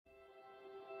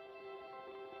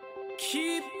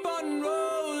Keep on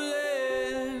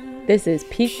rolling. This is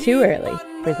Peak Too Early,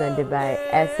 presented by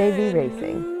SAV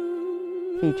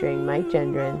Racing, featuring Mike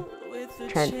Gendron,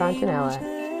 Trent Fontanella,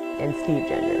 and Steve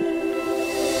Gendron.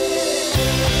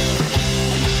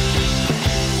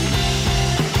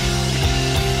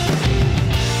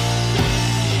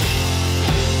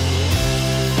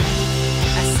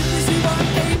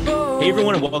 Hey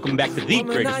everyone, and welcome back to the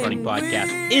greatest running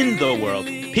podcast in the world,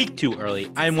 Peak Too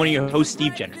Early. I'm one of your hosts,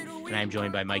 Steve Jenner, and I'm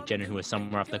joined by Mike Jenner, who is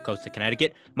somewhere off the coast of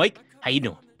Connecticut. Mike, how you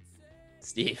doing?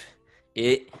 Steve,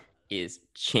 it is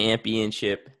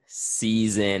championship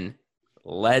season.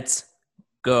 Let's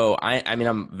go. I mean,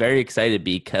 I'm very excited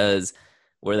because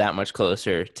we're that much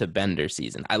closer to Bender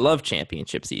season. I love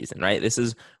championship season, right? This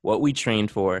is what we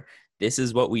trained for. This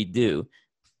is what we do.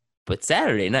 But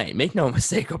Saturday night, make no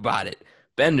mistake about it,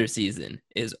 Bender season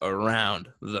is around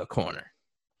the corner.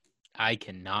 I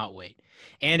cannot wait.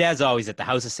 And as always, at the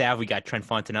House of Sav, we got Trent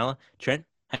Fontanella. Trent,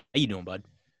 how you doing, bud?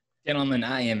 Gentlemen,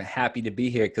 I am happy to be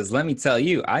here because let me tell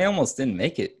you, I almost didn't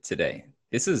make it today.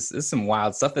 This is some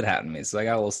wild stuff that happened to me. So I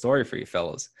got a little story for you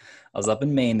fellas. I was up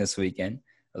in Maine this weekend.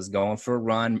 I was going for a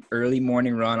run, early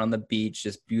morning run on the beach,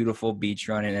 just beautiful beach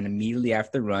run. And then immediately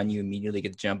after the run, you immediately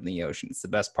get to jump in the ocean. It's the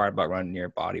best part about running near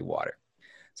body water.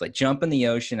 So I jump in the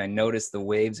ocean. I notice the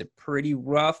waves are pretty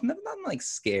rough. Not like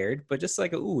scared, but just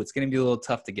like, ooh, it's going to be a little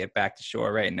tough to get back to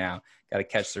shore right now. Got to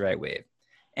catch the right wave.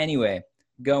 Anyway,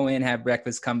 go in, have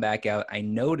breakfast, come back out. I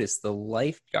notice the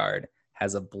lifeguard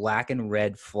has a black and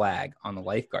red flag on the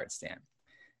lifeguard stand.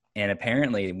 And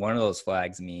apparently one of those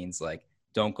flags means like,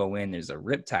 don't go in, there's a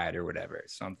riptide or whatever.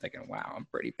 So I'm thinking, wow, I'm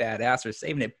pretty badass for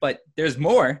saving it. But there's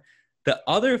more. The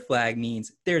other flag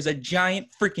means there's a giant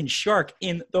freaking shark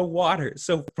in the water.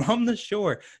 So from the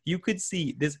shore, you could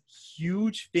see this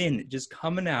huge fin just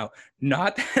coming out,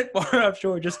 not that far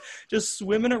offshore, just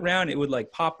swimming around. It would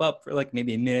like pop up for like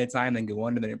maybe a minute at a time, then go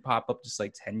under, then it pop up just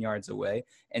like 10 yards away.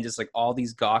 And just like all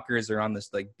these gawkers are on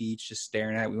this like beach just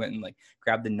staring at it. We went and like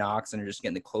grabbed the Nox and are just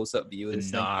getting the close-up view of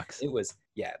this Nox. It was,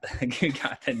 yeah, you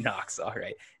got the Nox, all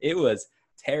right. It was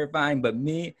terrifying, but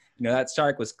me, that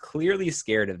shark was clearly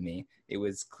scared of me. It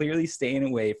was clearly staying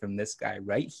away from this guy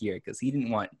right here because he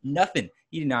didn't want nothing.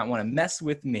 He did not want to mess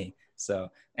with me. So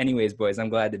anyways, boys, I'm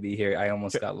glad to be here. I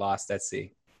almost got lost at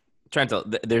sea. Trent,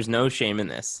 there's no shame in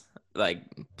this. Like,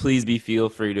 please feel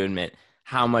free to admit,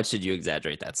 how much did you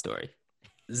exaggerate that story?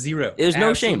 Zero. There's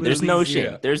no shame. There's no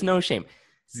Zero. shame. There's no shame.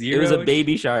 Zero. It was a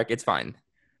baby shark. It's fine.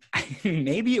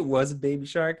 Maybe it was a baby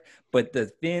shark, but the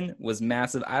fin was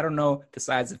massive. I don't know the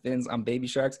size of fins on baby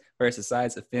sharks versus the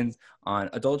size of fins on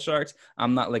adult sharks.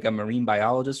 I'm not like a marine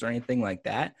biologist or anything like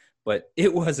that, but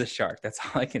it was a shark. That's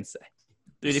all I can say.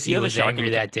 Dude, if you have a shark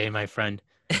angry that day, my friend.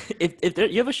 If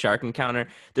you have a shark encounter,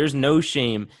 there's no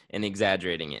shame in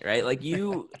exaggerating it, right? Like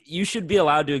you should be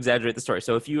allowed to exaggerate the story.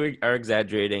 So if you are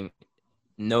exaggerating,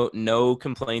 no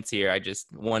complaints here.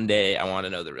 One day I want to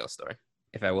know the real story.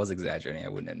 If I was exaggerating, I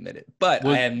wouldn't admit it. But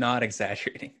I am not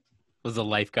exaggerating. Was the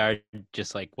lifeguard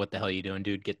just like, what the hell are you doing,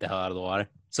 dude? Get the hell out of the water.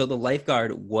 So the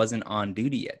lifeguard wasn't on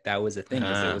duty yet. That was the thing,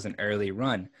 because it was an early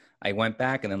run. I went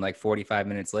back and then like 45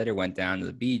 minutes later went down to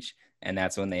the beach, and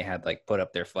that's when they had like put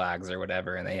up their flags or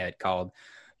whatever, and they had called,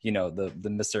 the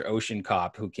Mr. Ocean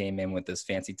Cop who came in with this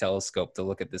fancy telescope to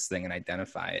look at this thing and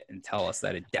identify it and tell us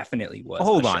that it definitely was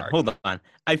Hold shark. on.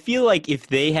 I feel like if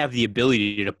they have the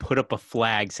ability to put up a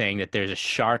flag saying that there's a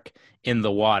shark in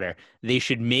the water, they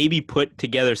should maybe put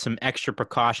together some extra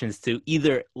precautions to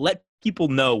either let people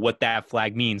know what that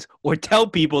flag means or tell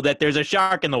people that there's a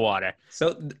shark in the water.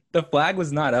 So the flag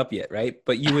was not up yet, right?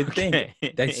 But you would think,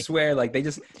 I swear, like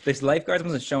this lifeguard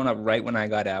must have shown up right when I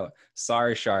got out, saw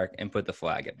a shark, and put the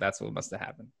flag up. That's what must have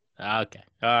happened. Okay.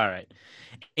 All right.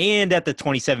 And at the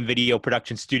 27 Video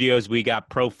Production Studios, we got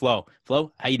Pro Flo.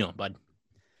 Flo, how you doing, bud?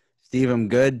 Steve, I'm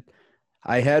good.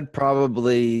 I had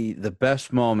probably the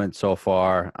best moment so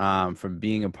far from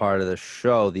being a part of the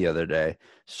show the other day.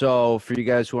 So for you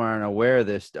guys who aren't aware of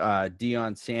this,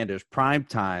 Deion Sanders,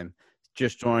 primetime,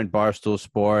 just joined Barstool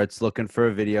Sports, looking for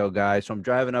a video guy. So I'm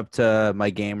driving up to my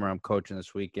game where I'm coaching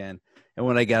this weekend. And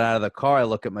when I get out of the car, I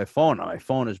look at my phone. My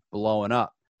phone is blowing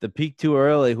up. The Peak Too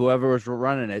Early, whoever was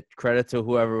running it, credit to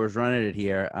whoever was running it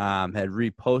here, had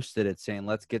reposted it saying,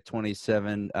 let's get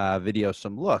 27 video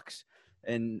some looks.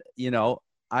 And,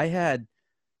 I had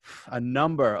a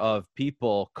number of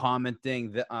people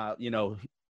commenting that,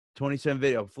 27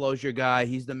 video, Flo's your guy.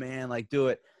 He's the man. Like, do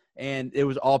it. And it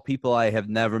was all people I have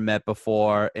never met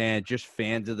before and just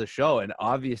fans of the show. And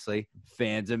obviously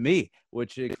fans of me,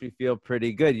 which makes me feel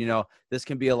pretty good. This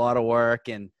can be a lot of work.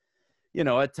 And,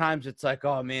 at times it's like,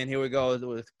 oh man, here we go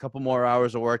with a couple more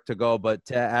hours of work to go. But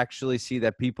to actually see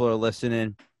that people are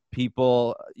listening,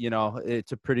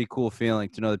 it's a pretty cool feeling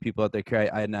to know that people out there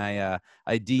care. I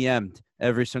DM'd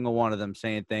every single one of them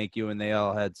saying thank you, and they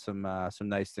all had some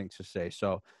nice things to say.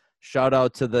 So shout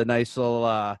out to the nice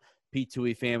little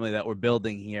P2E family that we're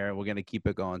building here, and we're going to keep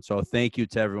it going. So thank you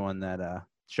to everyone that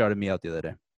shouted me out the other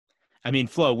day. I mean,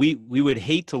 Flo, we would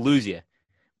hate to lose you,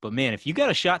 but man, if you got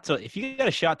a shot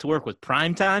to work with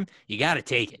prime time, you got to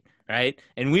take it, right?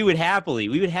 And we would happily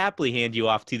hand you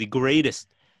off to the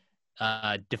greatest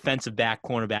defensive back,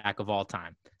 cornerback of all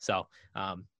time. So,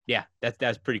 yeah,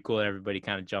 that's pretty cool that everybody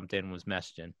kind of jumped in and was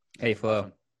messaging. Hey,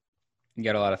 Flo, you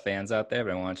got a lot of fans out there,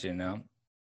 but I want you to know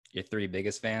your 3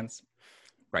 biggest fans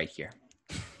right here.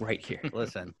 Right here.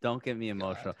 Listen, don't get me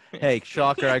emotional. Hey,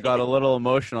 shocker, I got a little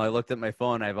emotional. I looked at my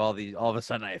phone. I have all of a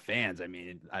sudden I have fans. I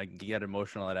mean, I get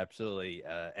emotional at absolutely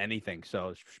anything. So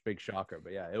it's a big shocker.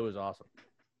 But yeah, it was awesome.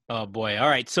 Oh boy. All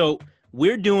right. So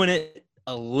we're doing it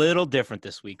a little different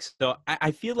this week. So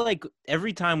I feel like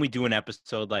every time we do an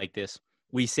episode like this,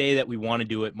 we say that we want to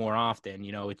do it more often.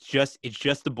 It's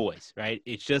just the boys, right?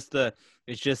 It's just the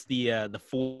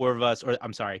 4 of us, or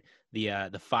I'm sorry,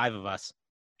 the 5 of us.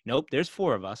 Nope, there's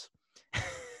 4 of us.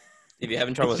 If you're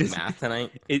having trouble with math tonight,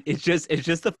 it's just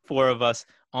the 4 of us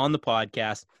on the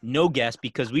podcast. No guests,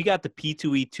 because we got the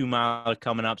P2E 2 mile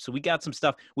coming up. So we got some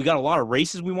stuff. We got a lot of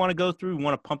races we want to go through. We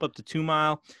want to pump up the 2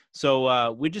 mile.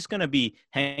 So we're just going to be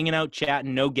hanging out,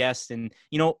 chatting, no guests. And,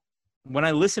 when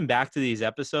I listen back to these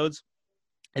episodes,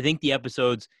 I think the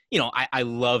episodes, I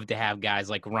love to have guys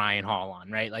like Ryan Hall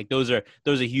on, right? Like those are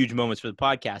huge moments for the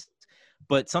podcast.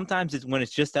 But sometimes when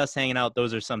it's just us hanging out,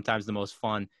 those are sometimes the most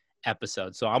fun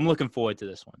episodes. So I'm looking forward to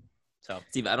this one. So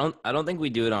Steve, I don't think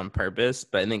we do it on purpose,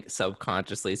 but I think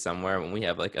subconsciously somewhere when we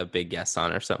have like a big guest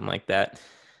on or something like that,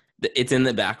 it's in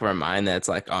the back of our mind that it's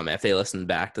like, oh man, if they listen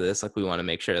back to this, like we want to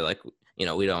make sure like, we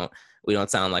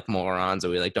don't sound like morons, or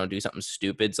we like don't do something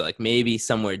stupid. So like maybe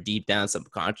somewhere deep down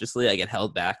subconsciously I get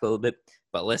held back a little bit.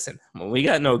 But listen, when we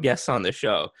got no guests on the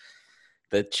show,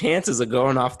 the chances of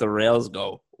going off the rails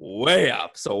go way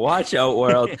up. So watch out,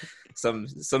 world. Some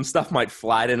stuff might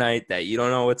fly tonight that you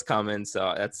don't know what's coming.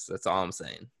 So that's all I'm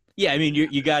saying. Yeah, I mean,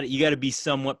 you got to be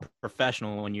somewhat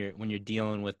professional when you're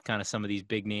dealing with kind of some of these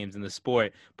big names in the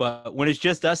sport. But when it's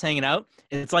just us hanging out,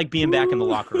 it's like being back in the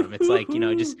locker room. It's like,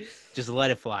 just let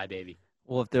it fly, baby.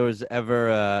 Well, if there was ever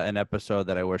an episode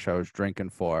that I wish I was drinking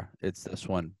for, it's this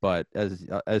one. But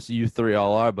as you 3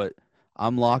 all are, but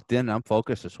I'm locked in. I'm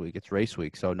focused this week. It's race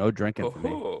week, so no drinking for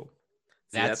me.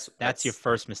 That's your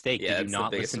first mistake. Yeah, Did you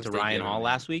not listen to Ryan Hall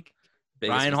last week?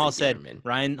 Ryan Hall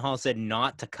said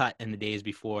not to cut in the days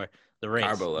before the race.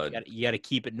 Carbo load. You got to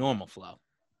keep it normal, Flo.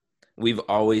 We've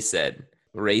always said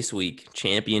race week,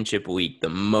 championship week, the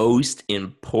most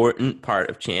important part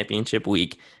of championship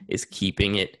week is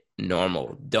keeping it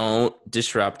normal. Don't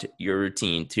disrupt your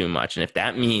routine too much. And if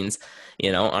that means,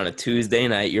 on a Tuesday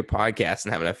night, you're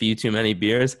podcasting, having a few too many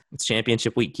beers, it's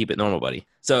championship week. Keep it normal, buddy.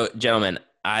 So, gentlemen,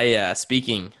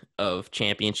 speaking of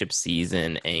championship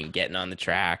season and getting on the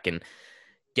track and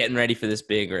getting ready for this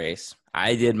big race,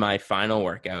 I did my final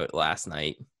workout last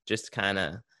night, just kind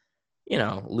of,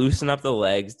 loosen up the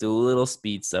legs, do a little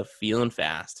speed stuff, feeling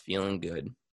fast, feeling good.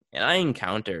 And I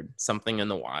encountered something in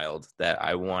the wild that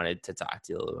I wanted to talk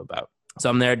to you a little about. So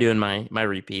I'm there doing my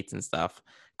repeats and stuff,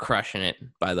 crushing it,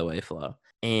 by the way, Flo.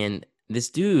 And this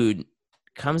dude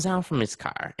comes out from his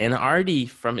car, and already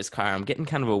from his car, I'm getting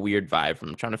kind of a weird vibe from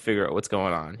him, trying to figure out what's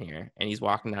going on here. And he's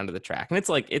walking down to the track, and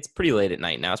it's pretty late at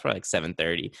night now. It's probably like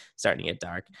 7:30, starting to get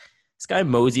dark. This guy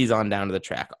moseys on down to the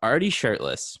track, already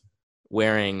shirtless,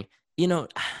 wearing, I don't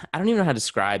even know how to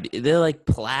describe it. They're like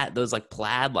plaid,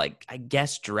 like, I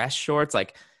guess dress shorts,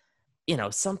 like,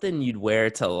 something you'd wear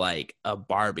to like a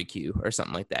barbecue or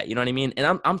something like that. You know what I mean?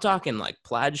 And I'm talking like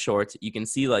plaid shorts. You can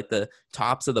see like the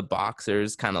tops of the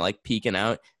boxers kind of like peeking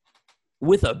out,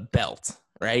 with a belt,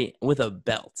 right? With a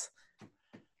belt.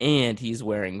 And he's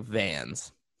wearing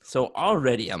Vans. So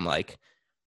already I'm like,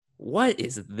 what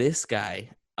is this guy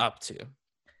up to?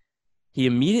 He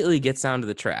immediately gets down to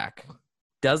the track,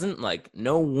 doesn't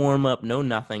no warm up, no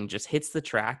nothing, just hits the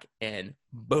track, and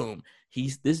boom,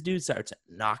 this dude starts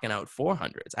knocking out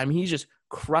 400s. I mean, he's just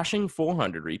crushing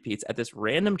 400 repeats at this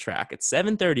random track at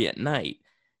 7:30 at night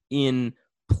in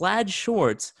plaid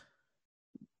shorts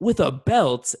with a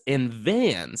belt and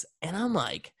Vans. And I'm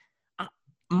like,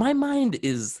 my mind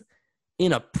is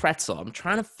in a pretzel. I'm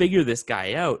trying to figure this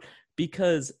guy out,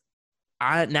 because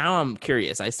now I'm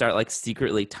curious. I start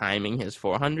secretly timing his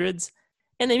 400s.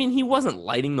 And I mean, he wasn't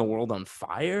lighting the world on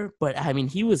fire, but I mean,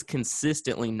 he was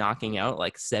consistently knocking out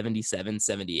 77,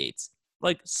 78s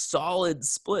like solid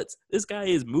splits. This guy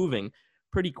is moving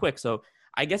pretty quick. So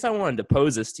I guess I wanted to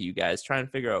pose this to you guys, trying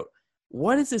to figure out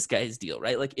what is this guy's deal,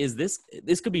 right? Like, is this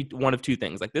could be one of two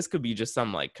things. Like, this could be just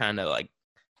some like kind of like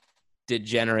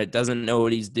degenerate, doesn't know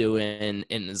what he's doing,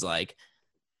 and is like,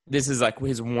 this is like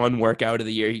his one workout of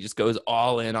the year he just goes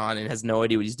all in on and has no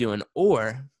idea what he's doing.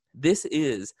 Or this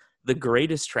is the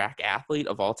greatest track athlete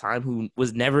of all time who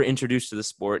was never introduced to the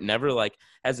sport, never like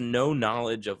has no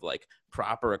knowledge of like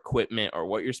proper equipment or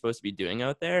what you're supposed to be doing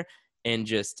out there, and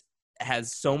just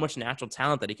has so much natural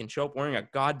talent that he can show up wearing a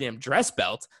goddamn dress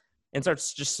belt and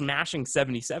starts just smashing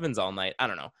 77s all night. I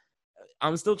don't know.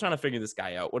 I'm still trying to figure this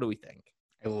guy out. What do we think?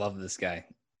 I love this guy.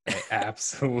 I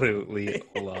absolutely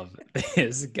love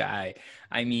this guy.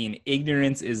 I mean,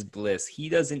 ignorance is bliss. He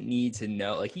doesn't need to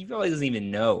know. Like, he probably doesn't even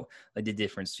know like the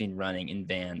difference between running in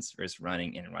Vans versus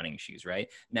running in running shoes, right?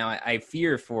 Now, I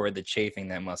fear for the chafing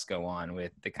that must go on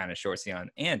with the kind of shorts he on.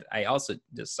 And I also,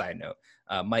 just side note,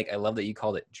 Mike, I love that you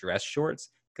called it dress shorts,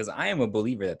 because I am a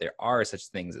believer that there are such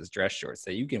things as dress shorts,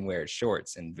 that you can wear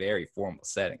shorts in very formal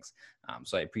settings.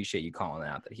 So I appreciate you calling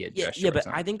out that he had dress shorts. Yeah, but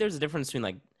on. I think there's a difference between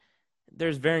like,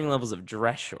 there's varying levels of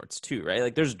dress shorts too, right?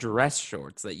 Like, there's dress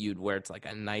shorts that you'd wear to like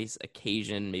a nice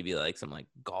occasion, maybe like some like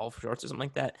golf shorts or something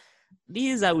like that.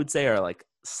 These, I would say, are like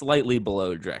slightly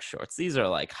below dress shorts. These are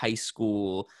like high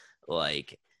school,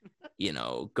 like, you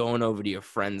know, going over to your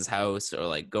friend's house or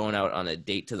like going out on a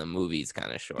date to the movies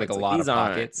kind of shorts. Like a lot of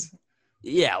pockets.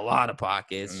 Yeah, a lot of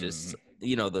pockets. Just,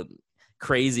 you know, the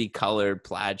crazy colored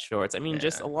plaid shorts. I mean,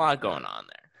 just a lot going on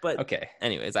there. But Okay.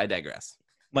 anyways, I digress.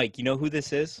 Mike, you know who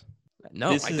this is?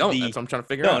 No, This I is don't. the- That's what I'm trying to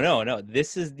figure out. No.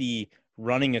 This is the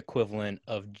running equivalent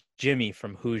of Jimmy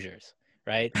from Hoosiers,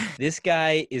 right? This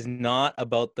guy is not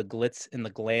about the glitz and the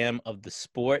glam of the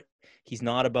sport. He's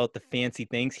not about the fancy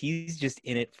things. He's just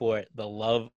in it for the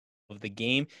love of the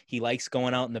game. He likes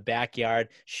going out in the backyard,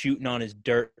 shooting on his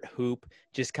dirt hoop,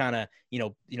 just kind of, you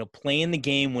know, playing the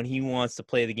game when he wants to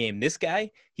play the game. This guy,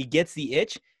 he gets the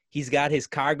itch. He's got his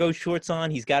cargo shorts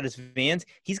on. He's got his Vans.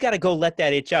 He's got to go let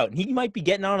that itch out. And he might be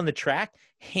getting out on the track,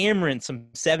 hammering some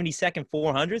 70-second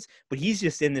 400s, but he's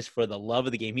just in this for the love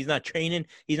of the game. He's not training.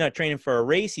 He's not training for a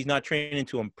race. He's not training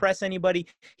to impress anybody.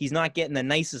 He's not getting the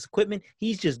nicest equipment.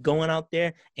 He's just going out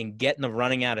there and getting the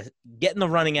running out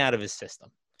of his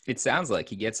system. It sounds like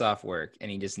he gets off work and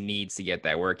he just needs to get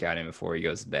that workout in before he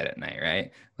goes to bed at night,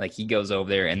 right? Like, he goes over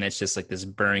there and that's just like this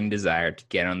burning desire to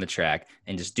get on the track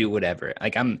and just do whatever.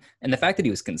 Like, and the fact that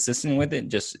he was consistent with it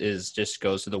just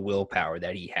goes to the willpower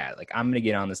that he had. Like, I'm going to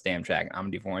get on this damn track and I'm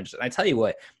going to do 400. And I tell you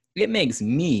what, it makes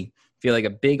me feel like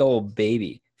a big old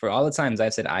baby for all the times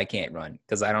I've said I can't run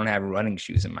because I don't have running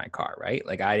shoes in my car, right?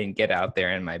 Like, I didn't get out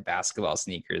there in my basketball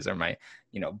sneakers or my,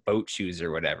 you know, boat shoes or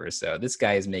whatever. So this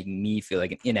guy is making me feel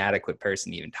like an inadequate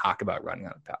person to even talk about running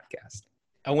on a podcast.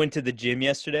 I went to the gym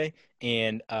yesterday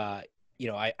and, you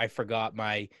know, I forgot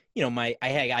my, you know,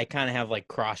 I kind of have like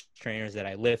cross trainers that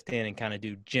I lift in and kind of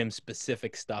do gym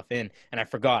specific stuff in, and I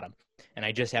forgot them. And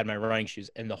I just had my running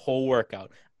shoes, and the whole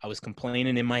workout, I was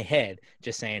complaining in my head,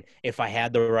 just saying, if I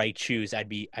had the right shoes, I'd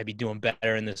be doing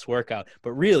better in this workout.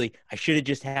 But really, I should have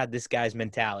just had this guy's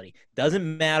mentality.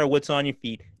 Doesn't matter what's on your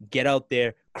feet. Get out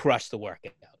there, crush the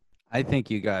workout. I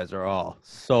think you guys are all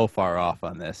so far off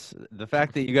on this. The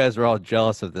fact that you guys are all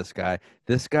jealous of this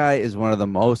guy is one of the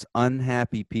most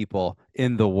unhappy people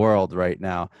in the world right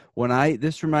now.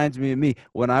 This reminds me of me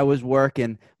when I was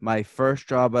working my first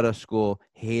job out of school,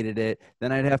 hated it.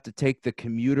 Then I'd have to take the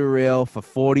commuter rail for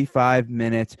 45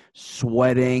 minutes,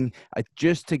 sweating,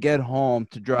 just to get home,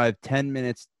 to drive 10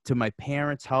 minutes to my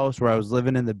parents' house where I was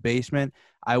living in the basement.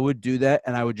 I would do that,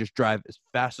 and I would just drive as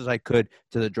fast as I could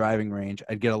to the driving range.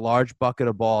 I'd get a large bucket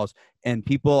of balls, and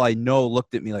people I know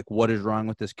looked at me like, what is wrong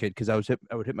with this kid? Because I would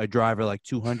hit my driver like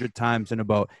 200 times in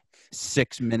about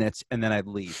 6 minutes, and then I'd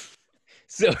leave.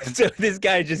 So this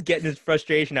guy just getting his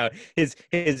frustration out.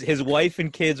 His wife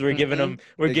and kids were giving him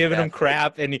giving him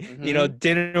crap, and you know,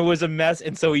 dinner was a mess,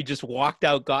 and so he just walked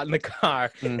out, got in the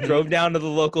car, drove down to the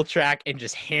local track, and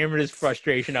just hammered his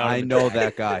frustration out. I know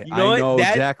that guy. You know I know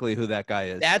that, exactly who that guy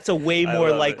is. That's a way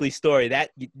more likely story.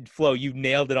 That Flo, you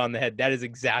nailed it on the head. That is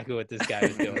exactly what this guy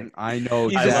is doing. I know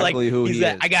He's just exactly who he's he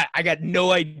like, is. I got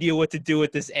no idea what to do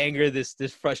with this anger, this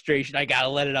frustration. I gotta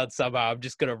let it out somehow. I'm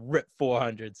just gonna rip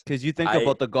 400s. Because you think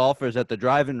about the golfers at the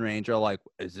driving range are like,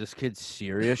 is this kid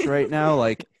serious right now?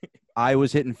 Like, I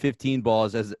was hitting 15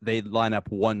 balls as they line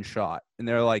up one shot, and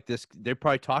they're like, they're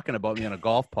probably talking about me on a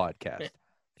golf podcast,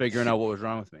 figuring out what was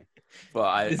wrong with me.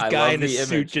 Well, This I guy love in a the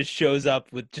suit image. just shows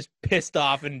up with just pissed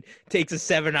off and takes a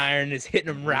 7-iron and is hitting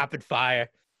him rapid fire.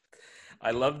 I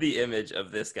love the image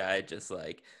of this guy just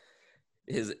like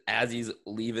as he's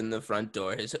leaving the front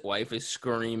door, his wife is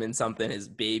screaming something. His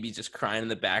baby's just crying in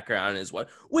the background. His wife,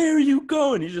 where are you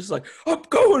going? He's just like, I'm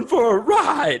going for a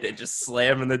ride, and just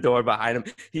slamming the door behind him.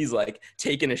 He's like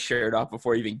taking his shirt off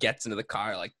before he even gets into the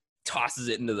car, like tosses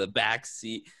it into the back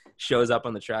seat, shows up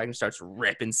on the track and starts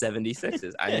ripping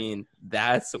 76s. I mean,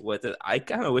 that's what I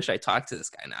kind of wish I talked to this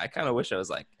guy now. I kind of wish I was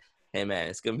like, hey man,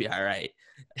 it's going to be all right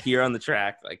here on the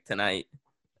track. Like tonight,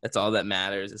 that's all that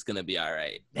matters. It's going to be all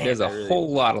right. Man, There's a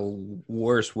whole lot of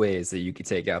worse ways that you could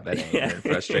take out that anger and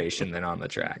frustration than on the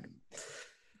track.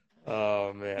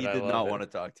 Oh man. He did not want to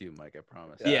talk to you, Mike, I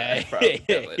promise. Yeah.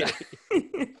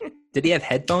 Did he have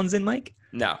headphones in, Mike?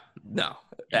 No,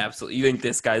 absolutely. You think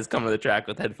this guy's coming to the track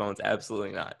with headphones?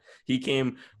 Absolutely not. He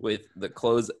came with the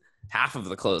clothes, half of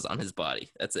the clothes on his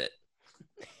body. That's it.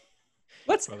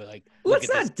 Let's Probably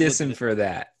not diss him for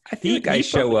that. I think I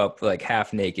show up like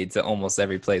half naked to almost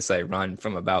every place I run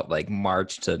from about like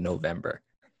March to November.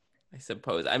 I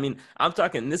suppose. I mean, I'm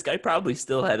talking, this guy probably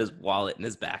still had his wallet in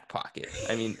his back pocket.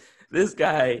 I mean, this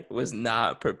guy was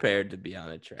not prepared to be on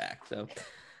a track. So,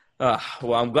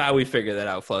 well, I'm glad we figured that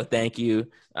out, Flo. Thank you.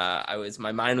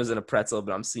 My mind was in a pretzel,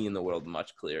 but I'm seeing the world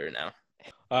much clearer now.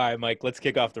 All right, Mike, let's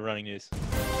kick off the running news.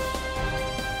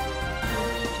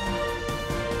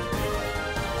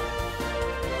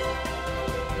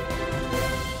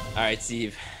 All right,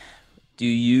 Steve, do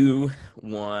you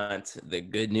want the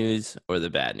good news or the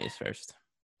bad news first?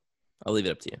 I'll leave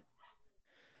it up to you.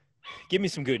 Give me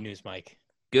some good news, Mike.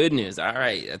 Good news. All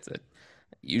right. That's it.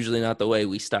 Usually not the way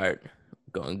we start,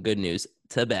 going good news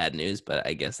to bad news, but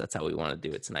I guess that's how we want to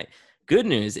do it tonight. Good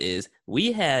news is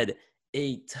we had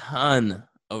a ton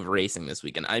of racing this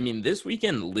weekend. I mean, this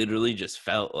weekend literally just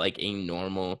felt like a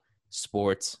normal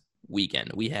sports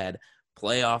weekend. We had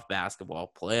playoff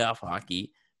basketball, playoff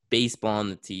hockey, baseball on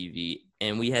the TV,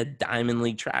 and we had Diamond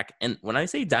League track. And when I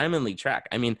say Diamond League track,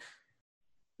 I mean,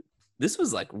 this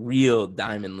was like real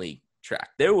Diamond League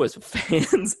track. There was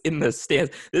fans in the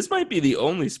stands. This might be the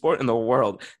only sport in the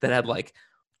world that had like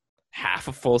half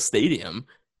a full stadium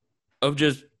of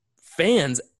just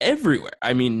fans everywhere.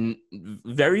 I mean,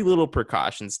 very little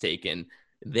precautions taken.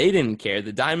 They didn't care.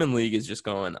 The Diamond League is just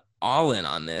going all in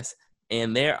on this,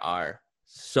 and there are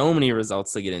so many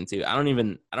results to get into. I don't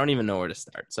even know where to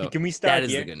start. So can we start that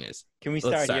here? is the good news. Can we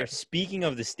Let's start here? Speaking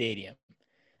of the stadium,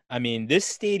 I mean, this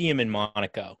stadium in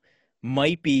Monaco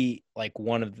might be like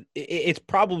it's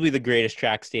probably the greatest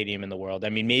track stadium in the world. I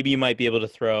mean, maybe you might be able to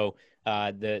throw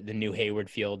the new Hayward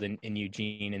Field in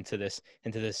Eugene into this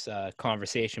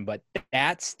conversation, but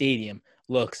that stadium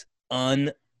looks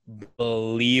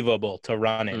unbelievable to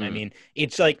run in. I mean,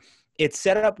 it's like it's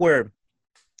set up where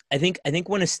I think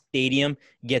when a stadium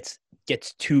gets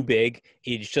too big,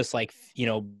 it's just like, you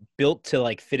know, built to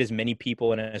like fit as many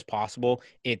people in it as possible.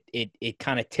 It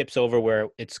kind of tips over where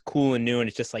it's cool and new, and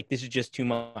it's just like, this is just too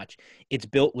much. It's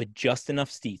built with just enough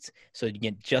seats, so you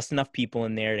get just enough people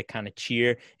in there to kind of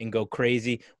cheer and go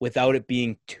crazy without it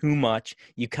being too much.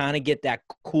 You kind of get that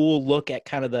cool look at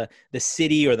kind of the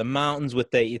city or the mountains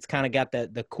with it's kind of got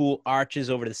the cool arches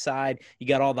over the side. You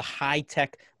got all the high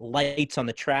tech lights on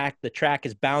the track. The track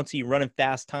is bouncy, running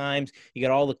fast times. You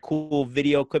got all the cool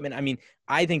video equipment. I mean,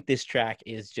 I think this track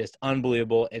is just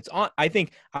unbelievable. It's on. I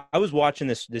think I was watching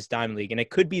this Diamond League, and it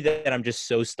could be that I'm just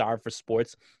so starved for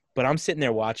sports, but I'm sitting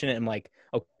there watching it. And I'm like,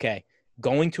 okay,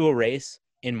 going to a race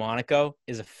in Monaco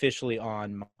is officially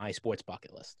on my sports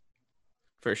bucket list.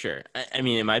 For sure. I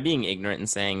mean, am I being ignorant in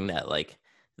saying that like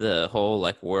the whole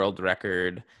like world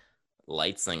record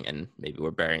lights thing, and maybe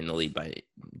we're burying the lead by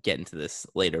getting to this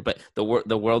later, but the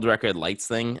world record lights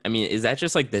thing, I mean, is that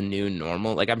just like the new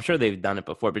normal? Like, I'm sure they've done it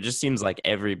before, but it just seems like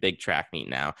every big track meet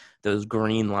now, those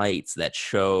green lights that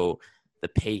show the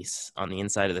pace on the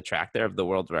inside of the track there of the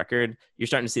world record, you're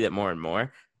starting to see that more and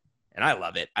more. And I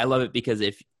love it because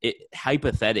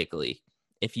hypothetically,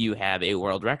 if you have a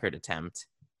world record attempt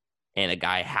and a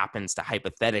guy happens to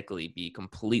hypothetically be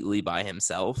completely by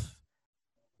himself,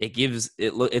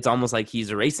 it's almost like he's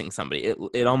erasing somebody.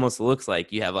 It almost looks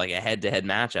like you have like a head-to-head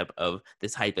matchup of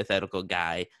this hypothetical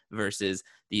guy versus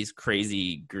these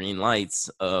crazy green lights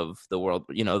of the world,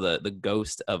 you know, the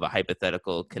ghost of a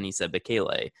hypothetical Kenenisa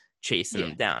Bekele chasing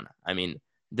him down. I mean,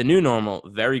 the new normal,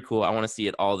 very cool. I want to see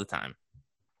it all the time.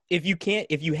 If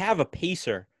you have a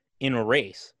pacer in a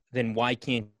race, then why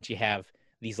can't you have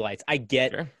these lights? I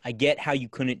get how you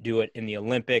couldn't do it in the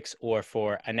Olympics or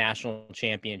for a national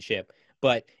championship.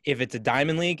 But if it's a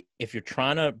Diamond League, if you're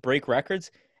trying to break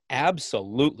records,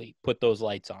 absolutely put those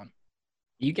lights on.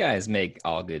 You guys make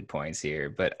all good points here,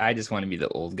 but I just want to be the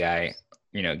old guy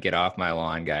get off my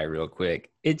lawn guy real quick.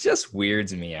 It just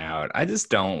weirds me out. I just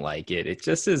don't like it. It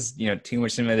just is, too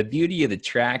much. The beauty of the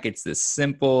track, it's this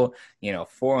simple,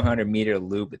 400-meter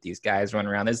loop that these guys run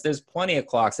around. There's plenty of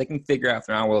clocks. They can figure out if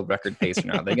they're on world record pace or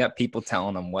not. They got people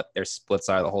telling them what their splits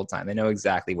are the whole time. They know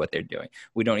exactly what they're doing.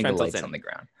 We don't need the lights on the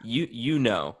ground.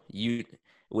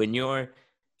 When you're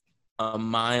a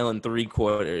mile and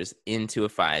 3/4 into a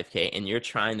 5K and you're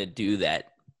trying to do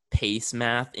that pace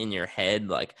math in your head,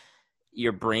 like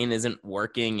your brain isn't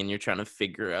working and you're trying to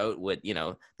figure out what,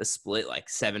 the split like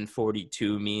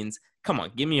 7:42 means. Come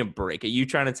on, give me a break. Are you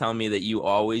trying to tell me that you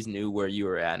always knew where you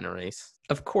were at in a race?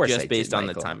 Of course, just based on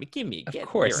the time. Of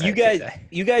course, you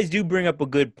guys do bring up a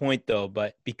good point though,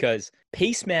 but because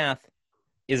pace math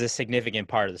is a significant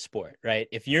part of the sport, right?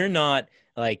 If you're not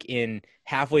like in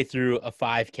halfway through a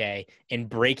 5K and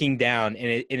breaking down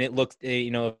and it looks,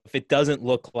 if it doesn't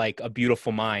look like a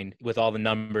beautiful mind with all the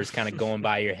numbers kind of going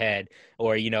by your head,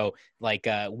 or, like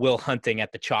Will Hunting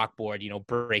at the chalkboard,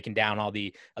 breaking down all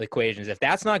the equations, if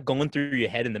that's not going through your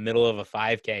head in the middle of a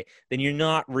 5K, then you're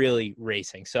not really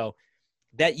racing. So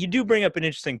that you do bring up an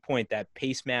interesting point that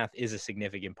pace math is a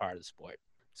significant part of the sport.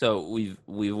 So we've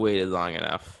waited long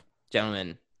enough.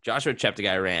 Gentlemen, Joshua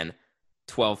Cheptegei ran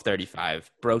 12:35,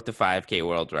 broke the 5K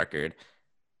world record.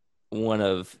 One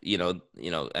of, I think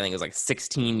it was like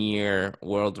 16-year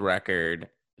world record,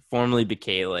 formerly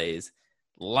Bekele's,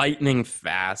 lightning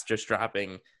fast, just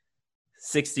dropping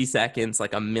 60 seconds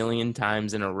like a million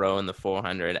times in a row in the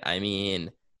 400. I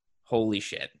mean, holy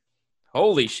shit.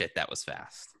 Holy shit, that was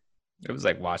fast. It was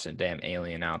like watching a damn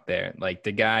alien out there. Like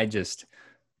the guy just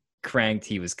cranked.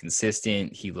 He was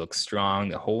consistent. He looked strong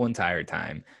the whole entire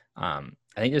time.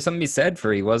 I think there's something to be said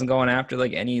for he wasn't going after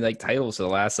like any like titles for the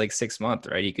last like 6 months,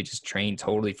 right? He could just train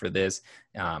totally for this.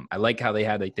 I like how they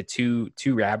had like the two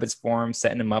rabbits for him,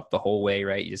 setting him up the whole way,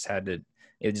 right? You just had to,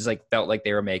 it just like felt like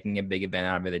they were making a big event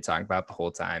out of it. They talked about the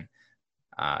whole time.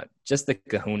 Just the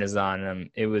kahunas on him.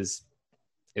 It was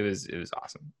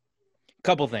awesome.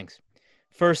 Couple things.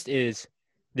 First is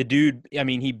the dude, I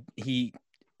mean, he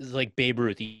is like Babe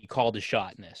Ruth. He called a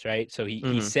shot in this, right? So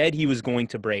he said he was going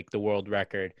to break the world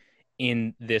record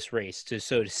in this race.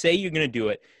 So to say you're going to do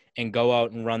it and go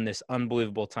out and run this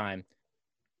unbelievable time,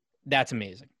 that's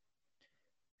amazing.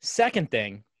 Second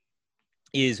thing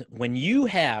is when you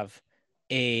have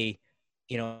I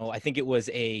think it was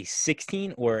a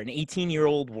 16 or an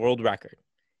 18-year-old world record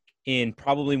in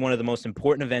probably one of the most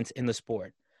important events in the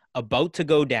sport about to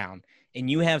go down, and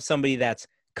you have somebody that's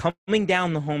coming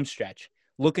down the home stretch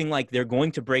looking like they're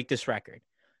going to break this record,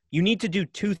 you need to do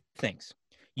two things.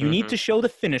 You need to show the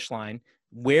finish line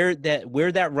where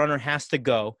that runner has to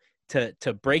go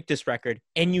to break this record,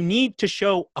 and you need to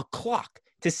show a clock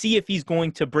to see if he's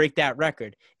going to break that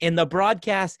record. And the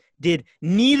broadcast did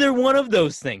neither one of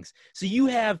those things. So you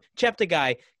have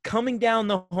Cheptegei coming down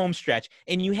the home stretch,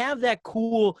 and you have that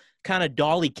cool kind of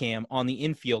dolly cam on the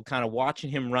infield kind of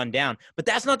watching him run down. But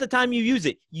that's not the time you use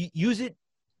it. You use it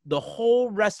the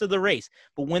whole rest of the race.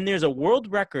 But when there's a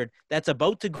world record that's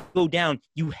about to go down,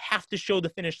 you have to show the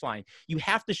finish line. You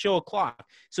have to show a clock.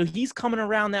 So he's coming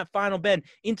around that final bend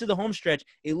into the home stretch.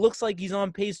 It looks like he's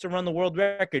on pace to run the world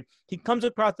record. He comes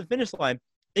across the finish line,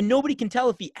 and nobody can tell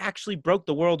if he actually broke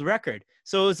the world record.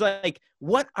 So it's like,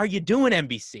 what are you doing,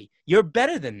 NBC? You're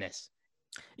better than this.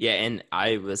 Yeah, and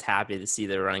I was happy to see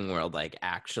the running world like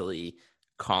actually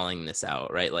calling this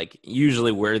out, right? Like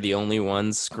usually we're the only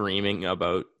ones screaming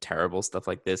about terrible stuff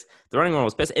like this. The running world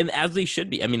was pissed, and as they should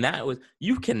be. I mean,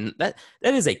 that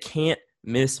is a can't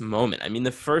miss moment. I mean,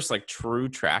 the first like true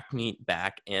track meet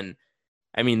back, and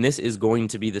I mean, this is going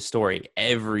to be the story.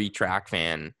 Every track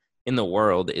fan in the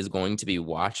world is going to be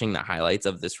watching the highlights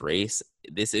of this race.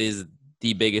 This is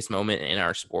the biggest moment in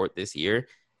our sport this year,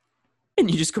 and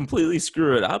you just completely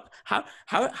screw it up.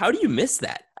 How do you miss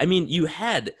that? I mean, you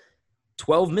had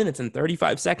 12 minutes and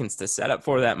 35 seconds to set up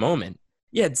for that moment.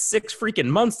 You had 6 freaking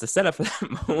months to set up for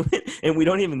that moment, and we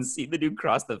don't even see the dude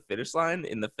cross the finish line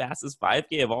in the fastest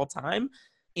 5K of all time.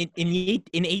 In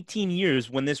 18 years,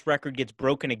 when this record gets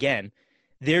broken again,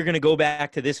 they're going to go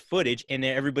back to this footage, and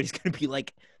everybody's going to be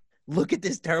like, look at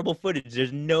this terrible footage.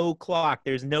 There's no clock.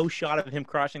 There's no shot of him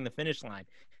crossing the finish line.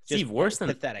 Just Steve,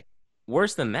 pathetic.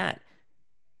 Worse than that,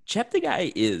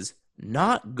 Cheptegei is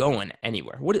not going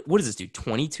anywhere. What is this dude,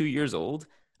 22 years old?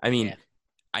 I mean, yeah.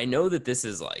 I know that this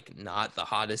is like not the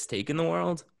hottest take in the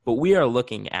world, but we are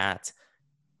looking at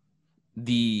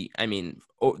the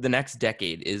next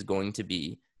decade is going to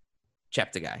be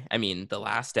Cheptegei. I mean, the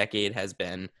last decade has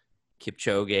been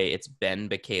Kipchoge, it's been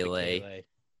Bekele,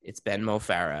 it's been Mo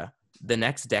Farah. The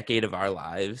next decade of our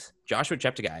lives, Joshua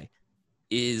Cheptegei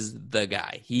is the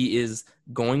guy. He is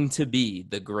going to be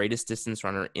the greatest distance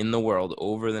runner in the world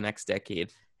over the next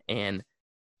decade. And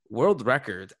world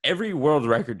records, every world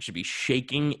record should be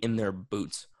shaking in their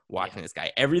boots watching this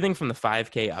guy. Everything from the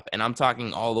 5K up, and I'm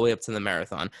talking all the way up to the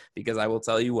marathon, because I will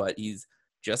tell you what, he's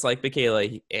just like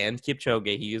Bekele and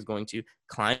Kipchoge. He is going to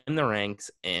climb the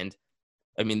ranks. And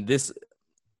I mean,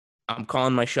 I'm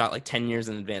calling my shot like 10 years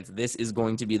in advance. This is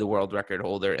going to be the world record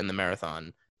holder in the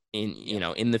marathon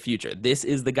in the future. This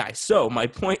is the guy. So my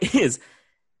point is,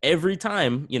 every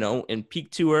time, in peak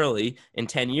too early in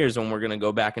 10 years, when we're going to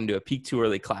go back and do a peak too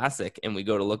early classic, and we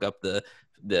go to look up the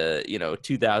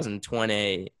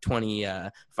 2020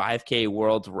 5K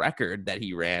world record that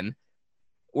he ran,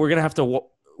 we're going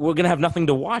to have nothing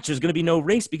to watch. There's going to be no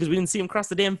race because we didn't see him cross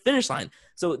the damn finish line.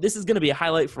 So this is going to be a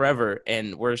highlight forever,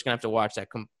 and we're just going to have to watch that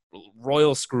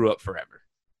royal screw up forever.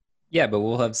 Yeah, but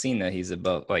we'll have seen that he's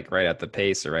about like right at the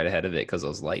pace or right ahead of it because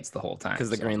those lights the whole time. Because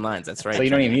the green lines, that's right. So you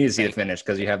don't even need to see the finish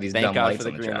because you have these dumb God lights for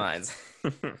the on green track. lines.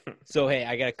 So, hey,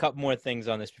 I got a couple more things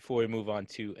on this before we move on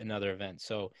to another event.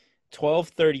 So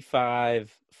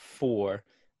 12:35.4,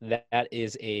 that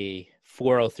is a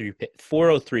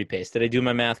 4:03 pace. Did I do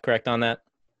my math correct on that?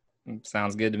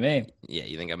 Sounds good to me. Yeah,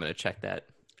 you think I'm going to check that?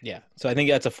 Yeah. So I think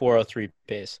that's a 4:03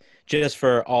 pace. Just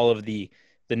for all of the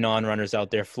non-runners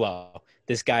out there, Flo,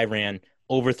 this guy ran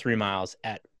over 3 miles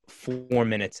at 4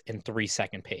 minutes and 3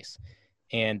 second pace.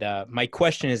 And my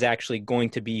question is actually going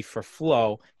to be for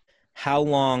Flo,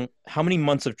 how many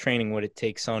months of training would it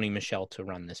take Sony Michel to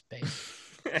run this pace?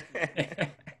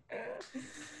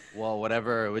 Well,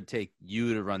 whatever it would take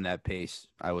you to run that pace,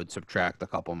 I would subtract a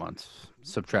couple months.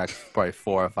 Subtract probably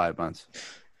 4 or 5 months.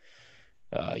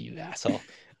 Oh, you asshole.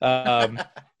 And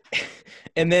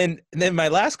then my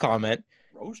last comment,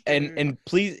 and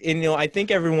please, I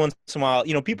think every once in a while,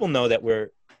 people know that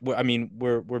we're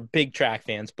big track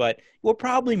fans, but we're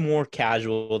probably more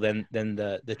casual than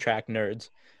the track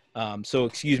nerds. So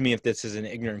excuse me if this is an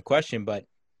ignorant question, but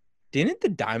didn't the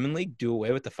Diamond League do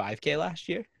away with the 5K last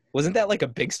year? Wasn't that like a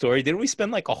big story? Didn't we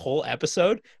spend like a whole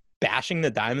episode bashing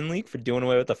the Diamond League for doing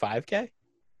away with the 5K?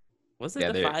 Was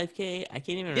it the 5K? I can't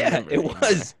even remember. Yeah, it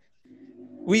was.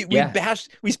 We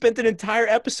spent an entire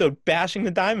episode bashing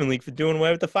the Diamond League for doing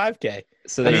away with the 5K.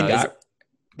 So they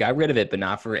got rid of it, but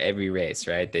not for every race,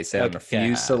 right? They said on a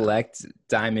few select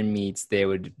diamond meets, they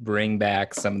would bring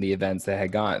back some of the events that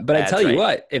had gone. But I tell you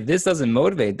what, if this doesn't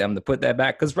motivate them to put that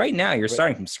back, because right now you're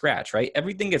starting from scratch, right?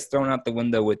 Everything gets thrown out the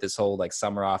window with this whole like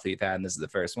summer off that you've had, and this is the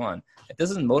first one. It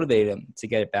doesn't motivate them to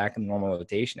get it back in normal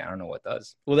rotation. I don't know what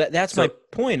does. Well, that's my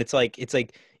point. It's like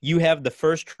you have the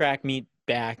first track meet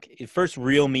back, first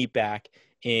real meet back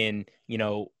in,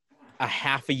 a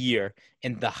half a year,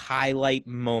 and the highlight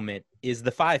moment is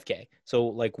the 5K. So,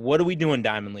 like, what are we doing,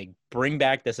 Diamond League? Bring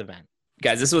back this event.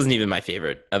 Guys, this wasn't even my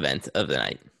favorite event of the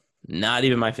night. Not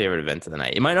even my favorite event of the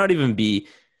night. It might not even be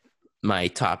my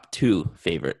top 2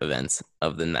 favorite events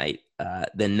of the night.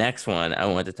 The next one I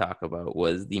wanted to talk about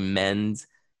was the men's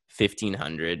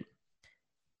 1500.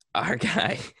 Our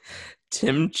guy,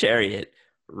 Tim Chariot,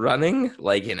 running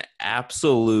like an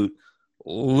absolute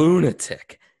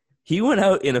lunatic. He went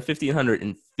out in a 1500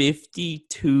 in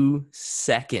 52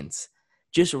 seconds,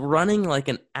 just running like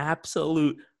an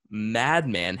absolute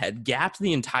madman, had gapped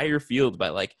the entire field by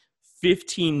like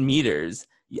 15 meters.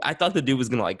 I thought the dude was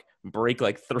going to like break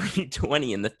like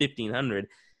 320 in the 1500,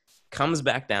 comes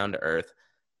back down to earth,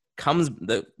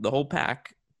 the whole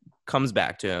pack comes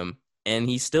back to him, and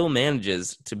he still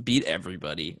manages to beat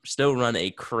everybody, still run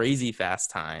a crazy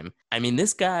fast time. I mean,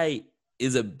 this guy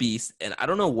is a beast, and I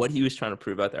don't know what he was trying to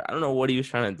prove out there. I don't know what he was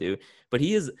trying to do, but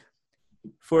he is,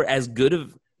 for as good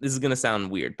of, this is going to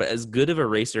sound weird, but as good of a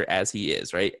racer as he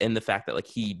is, right? And the fact that like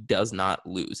he does not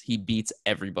lose. He beats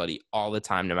everybody all the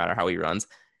time, no matter how he runs.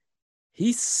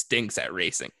 He stinks at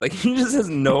racing. Like, he just has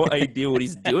no idea what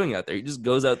he's doing out there. He just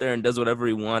goes out there and does whatever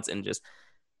he wants, and just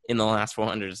in the last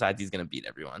 400 decides he's going to beat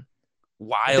everyone.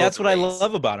 Wild. That's what race. I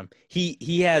love about him.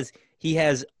 He has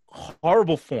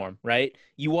horrible form, right?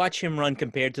 You watch him run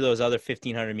compared to those other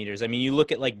 1500 meters. I mean, you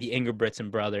look at like the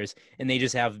Ingebrigtsen brothers, and they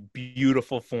just have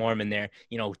beautiful form in their,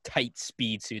 tight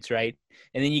speed suits, right?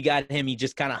 And then you got him, he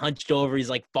just kind of hunched over, he's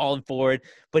like falling forward,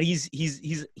 but he's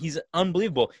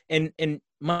unbelievable. And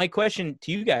my question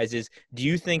to you guys is, do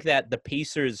you think that the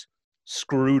Pacers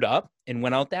screwed up and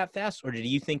went out that fast, or do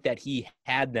you think that he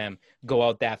had them go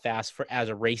out that fast as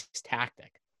a race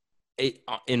tactic?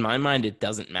 In my mind, it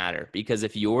doesn't matter, because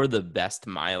if you're the best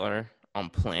miler on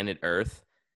planet Earth,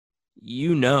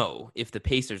 if the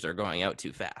Pacers are going out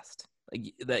too fast.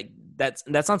 That's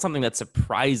not something that's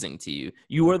surprising to you.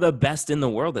 You are the best in the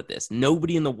world at this.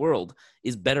 Nobody in the world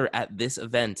is better at this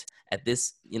event, at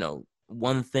this,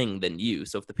 one thing than you.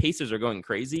 So if the Pacers are going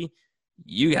crazy,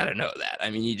 you got to know that. I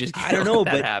mean, you just I don't know,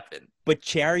 let that happen. But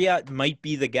Chariot might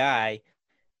be the guy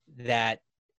that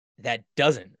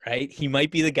doesn't, right? He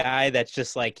might be the guy that's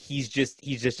just like he's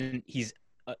the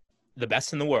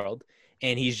best in the world,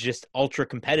 and he's just ultra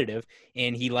competitive,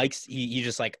 and he's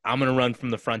just like, I'm gonna run from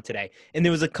the front today. And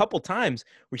there was a couple times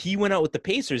where he went out with the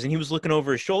Pacers and he was looking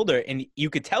over his shoulder, and you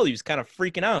could tell he was kind of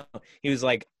freaking out. He was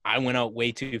like, I went out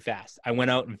way too fast. I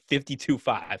went out in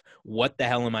 52.5. What the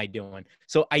hell am I doing?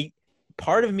 So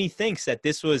part of me thinks that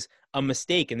this was a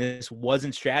mistake and this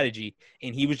wasn't strategy,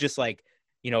 and he was just like,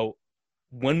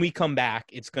 when we come back,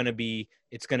 it's going to be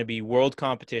world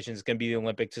competitions. It's going to be the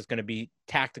Olympics. It's going to be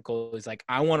tactical. He's like,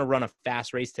 I want to run a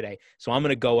fast race today, so I'm going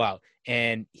to go out.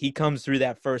 And he comes through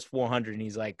that first 400 and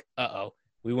he's like, uh-oh,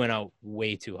 we went out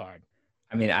way too hard.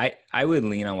 I mean, I would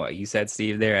lean on what you said,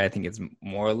 Steve, there. I think it's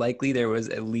more likely there was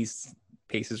at least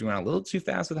Pacers went a little too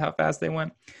fast with how fast they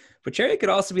went. But Cherry could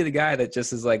also be the guy that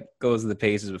just is like goes to the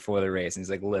Pacers before the race and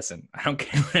he's like, "Listen, I don't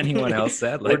care what anyone else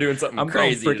said. Like, We're doing something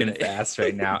crazy. I'm freaking today. fast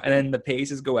right now." And then the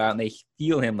Pacers go out and they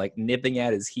feel him like nipping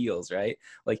at his heels, right?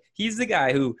 Like he's the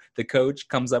guy who the coach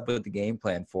comes up with the game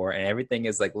plan for, and everything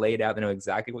is like laid out. They know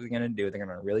exactly what they're gonna do. They're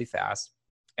gonna run really fast.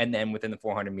 And then within the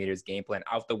 400 meters, game plan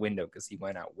out the window because he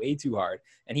went out way too hard.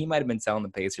 And he might have been telling the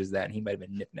Pacers that, and he might have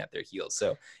been nipping at their heels.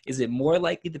 So is it more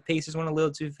likely the Pacers went a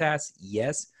little too fast?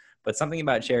 Yes. But something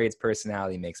about Chariot's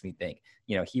personality makes me think,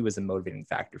 he was a motivating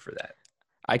factor for that.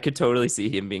 I could totally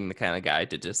see him being the kind of guy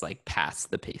to just like pass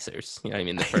the Pacers. You know what I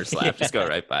mean? The first lap, just go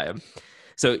right by him.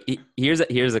 So here's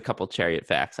a couple Chariot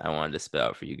facts I wanted to spell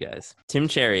out for you guys. Tim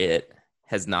Chariot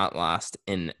has not lost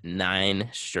in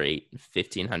 9 straight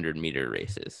 1,500 meter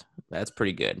races. That's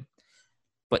pretty good.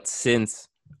 But since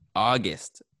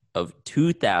August of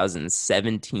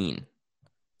 2017,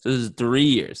 so this is 3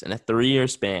 years, in a 3-year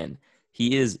span,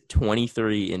 he is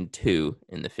 23-2 in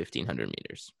the 1,500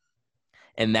 meters.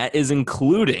 And that is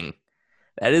including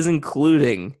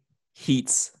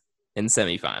heats and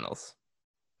semifinals.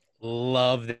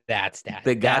 Love that stat.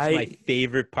 The guy, that's my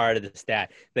favorite part of the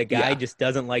stat. The guy just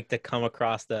doesn't like to come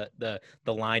across the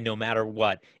line no matter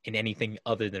what in anything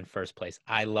other than first place.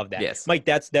 I love that. Yes. Mike,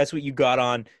 that's what you got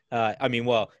on.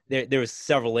 There was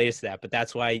several layers to that, but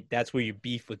that's where your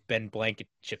beef with Ben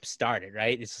Blankenship started,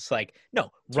 right? It's just like,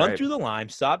 no, run through the line,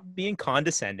 stop being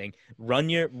condescending,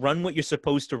 run what you're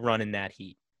supposed to run in that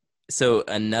heat. So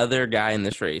another guy in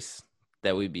this race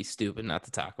that we'd be stupid not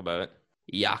to talk about.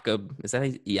 Jakob, is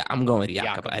that? Yeah, I'm going with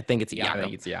Jakob. I think it's Jakob. I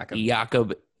think it's Jakob.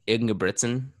 Jakob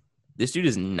Ingebrigtsen. This dude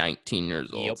is 19 years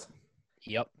old.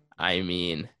 Yep. I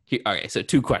mean, okay, so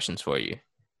 2 questions for you.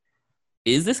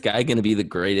 Is this guy going to be the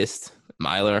greatest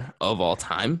miler of all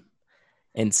time?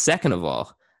 And second of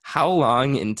all, how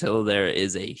long until there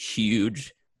is a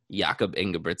huge Jakob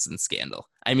Ingebrigtsen scandal?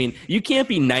 I mean, you can't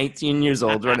be 19 years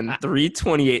old running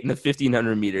 3:28 in the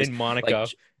 1,500 meters. In Monaco.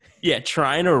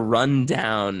 Trying to run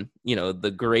down,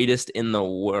 the greatest in the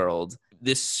world,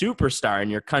 this superstar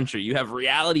in your country. You have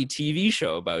reality TV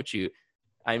show about you.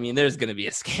 I mean, there's going to be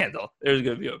a scandal. There's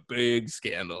going to be a big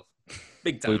scandal.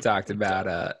 Big time. We talked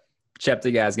about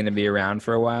Cheptegei is going to be around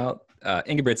for a while.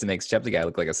 Ingebrigtsen makes Cheptegei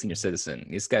look like a senior citizen.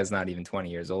 This guy's not even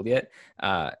 20 years old yet.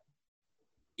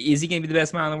 Is he going to be the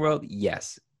best mile in the world?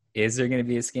 Yes. Is there going to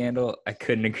be a scandal? I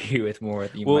couldn't agree with more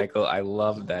with you, Michael. I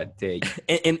love that take.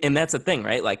 And that's the thing,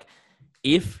 right? Like,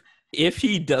 if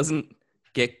he doesn't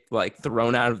get like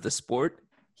thrown out of the sport,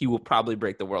 he will probably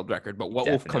break the world record. But what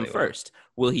will come first?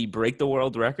 Will he break the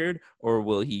world record, or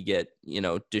will he get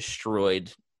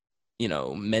destroyed,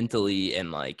 mentally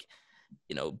and like,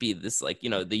 be this like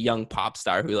the young pop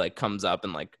star who like comes up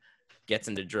and like gets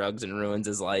into drugs and ruins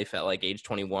his life at like age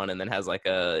 21 and then has like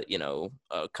a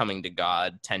coming to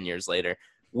God 10 years later.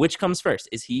 Which comes first?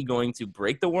 Is he going to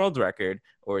break the world record,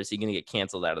 or is he going to get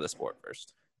canceled out of the sport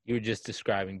first? You were just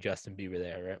describing Justin Bieber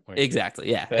there, right?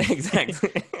 Exactly. Yeah,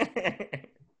 exactly.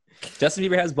 Justin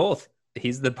Bieber has both.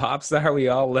 He's the pop star we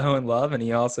all know and love, and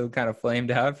he also kind of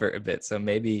flamed out for a bit. So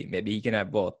maybe he can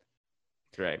have both.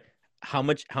 Right. How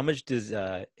much does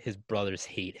his brothers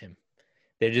hate him?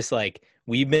 They're just like,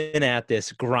 we've been at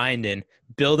this grinding,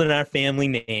 building our family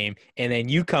name, and then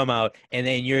you come out and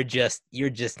then you're just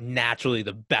naturally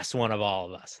the best one of all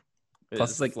of us.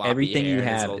 Plus, it's like everything you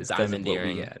have is diamond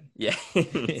earring. Yeah.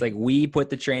 It's like we put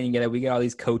the training together. We get all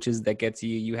these coaches that get to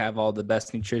you. You have all the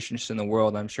best nutritionists in the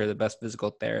world. I'm sure the best physical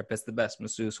therapist, the best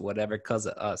masseuse, whatever, because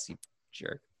of us, you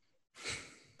jerk.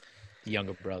 The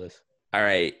younger brothers. All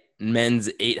right. Men's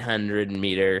 800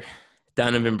 meter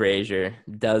Donovan Brazier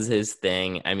does his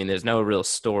thing. I mean, there's no real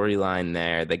storyline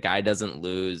there. The guy doesn't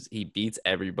lose. He beats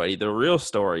everybody. The real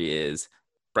story is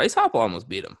Bryce Hoppel almost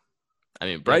beat him. I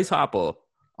mean, Bryce Hoppel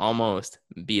almost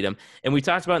beat him. And we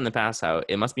talked about in the past how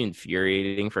it must be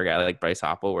infuriating for a guy like Bryce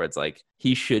Hoppel, where it's like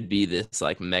he should be this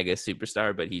like mega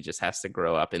superstar, but he just has to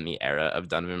grow up in the era of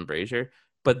Donovan Brazier.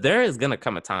 But there is going to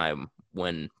come a time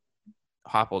when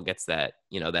Hoppel gets that,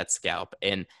 that scalp.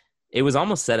 And it was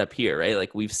almost set up here, right?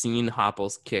 Like we've seen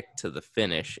Hoppel's kick to the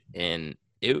finish, and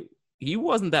he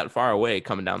wasn't that far away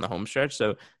coming down the home stretch.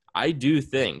 So I do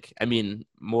think, I mean,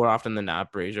 more often than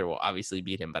not, Brazier will obviously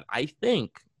beat him, but I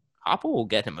think Hoppel will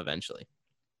get him eventually.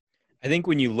 I think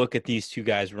when you look at these two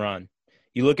guys run,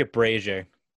 you look at Brazier,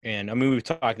 and I mean, we've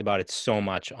talked about it so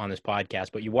much on this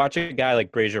podcast, but you watch a guy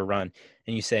like Brazier run,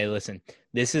 and you say, listen,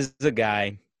 this is a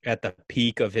guy at the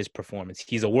peak of his performance.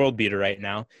 He's a world beater right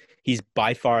now. He's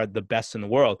by far the best in the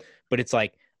world, but it's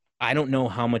like, I don't know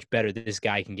how much better this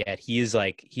guy can get. He's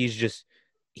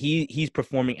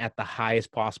performing at the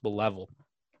highest possible level.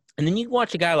 And then you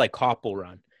watch a guy like Hoppel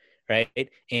run, right?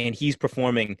 And he's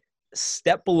performing a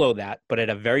step below that, but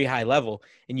at a very high level.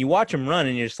 And you watch him run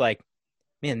and you're just like,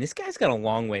 man, this guy's got a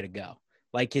long way to go.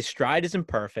 Like his stride isn't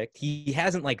perfect. He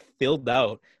hasn't like filled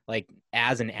out like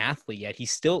as an athlete yet.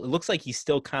 It looks like he's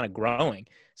still kind of growing.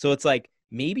 So it's like,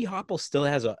 maybe Hoppel still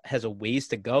has a ways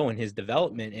to go in his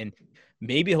development, and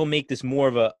maybe he'll make this more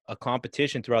of a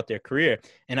competition throughout their career.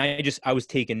 And I was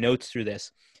taking notes through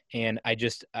this, and I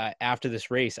just after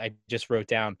this race, I just wrote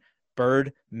down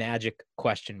Bird Magic ?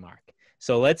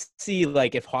 So let's see,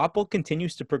 like if Hoppel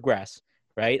continues to progress,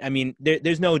 right? I mean,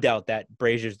 there's no doubt that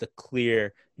Brazier's the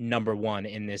clear number one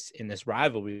in this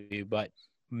rivalry, but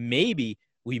maybe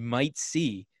we might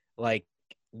see like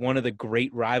one of the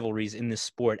great rivalries in this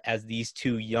sport as these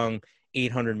two young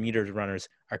 800 meters runners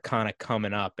are kind of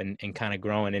coming up and kind of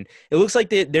growing. And it looks like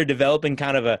they're developing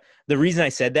kind of the reason I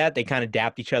said that, they kind of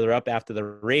dapped each other up after the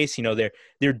race.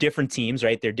 They're different teams,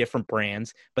 right? They're different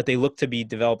brands, but they look to be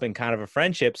developing kind of a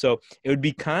friendship. So it would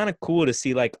be kind of cool to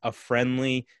see like a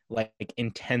friendly, like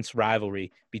intense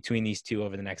rivalry between these two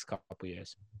over the next couple of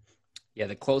years. Yeah,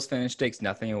 the close finish takes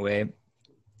nothing away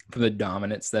from the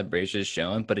dominance that Brazier's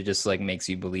shown, but it just like makes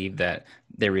you believe that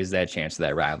there is that chance of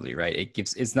that rivalry, right?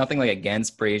 It's nothing like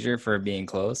against Brazier for being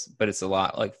close, but it's a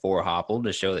lot like for Hoppel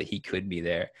to show that he could be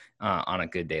there on a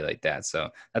good day like that. So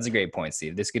that's a great point,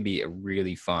 Steve. This could be a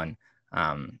really fun.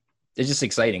 It's just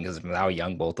exciting because of how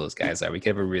young both those guys are. We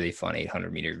could have a really fun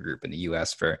 800 meter group in the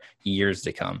U.S. for years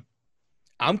to come.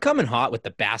 I'm coming hot with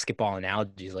the basketball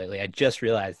analogies lately. I just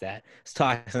realized that. I was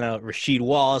talking about Rasheed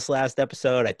Wallace last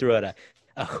episode. I threw out a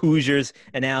Hoosiers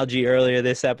analogy earlier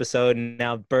this episode, and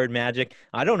now Bird Magic.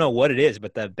 I don't know what it is,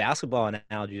 but the basketball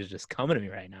analogy is just coming to me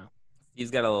right now.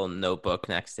 He's got a little notebook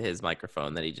next to his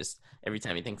microphone that he just, every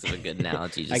time he thinks of a good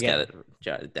analogy, just got to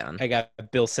jot it down. I got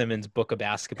Bill Simmons' book of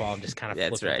basketball. I'm just kind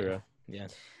of flipping through. Yeah.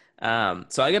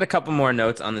 So I got a couple more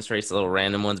notes on this race, a little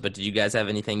random ones, but did you guys have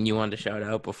anything you wanted to shout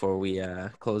out before we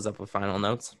close up with final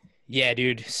notes? Yeah,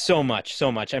 dude, so much.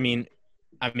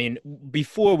 I mean,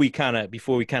 before we kind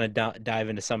of dive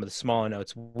into some of the smaller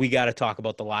notes, we got to talk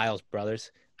about the Lyles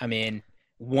brothers. I mean,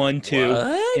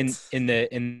 1-2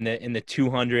 in the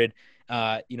 200,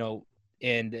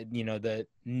 and the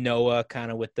Noah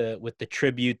kind of with the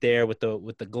tribute there with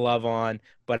the glove on.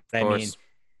 But I mean,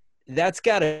 that's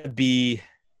gotta be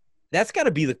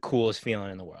the coolest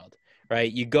feeling in the world,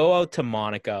 right? You go out to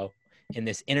Monaco in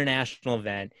this international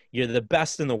event, you're the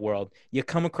best in the world, you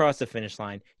come across the finish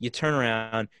line, you turn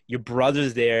around, your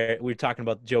brother's there. We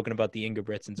were joking about the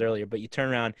Ingebrigtsens earlier, but you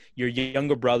turn around, your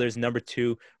younger brother's number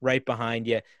 2 right behind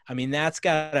you. I mean, that's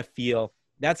got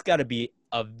to be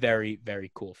a very, very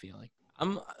cool feeling.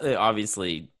 I'm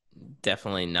obviously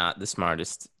definitely not the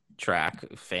smartest track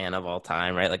fan of all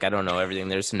time, right? Like I don't know everything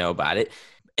there's to know about it.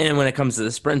 And when it comes to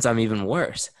the sprints, I'm even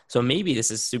worse. So maybe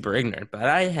this is super ignorant, but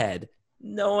I had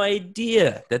no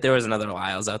idea that there was another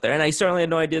Lyles out there. And I certainly had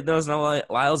no idea there was another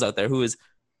Lyles out there who is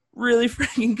really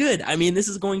freaking good. I mean, this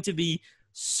is going to be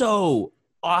so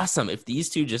awesome if these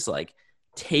two just like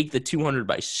take the 200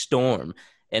 by storm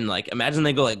and like imagine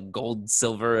they go like gold,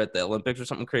 silver at the Olympics or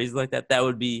something crazy like that. That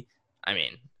would be, I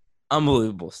mean,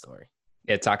 unbelievable story.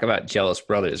 Yeah, talk about jealous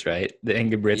brothers, right? The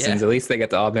Ingebrigtsens, at least they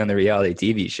got to all be on the reality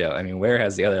TV show. I mean, where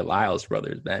has the other Lyles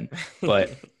brothers been?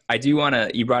 But I do want to,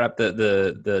 you brought up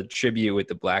the tribute with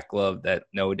the black glove that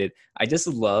Noah did. I just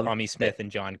love Tommy Smith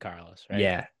and John Carlos, right?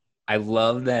 Yeah. I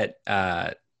love that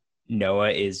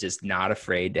Noah is just not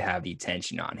afraid to have the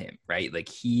attention on him, right? Like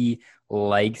he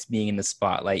likes being in the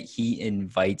spotlight. He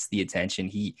invites the attention.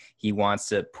 He wants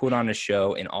to put on a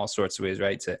show in all sorts of ways,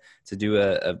 right? To do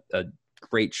a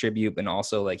great tribute, and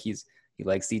also like he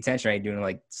likes the attention, right? Doing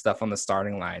like stuff on the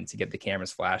starting line to get the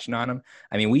cameras flashing on him.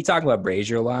 I mean, we talk about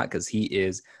Brazier a lot because he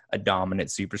is a dominant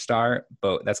superstar,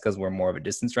 but that's because we're more of a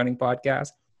distance running podcast.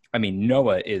 I mean,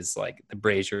 Noah is like the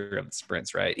Brazier of the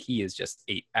sprints, right? He is just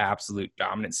a absolute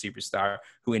dominant superstar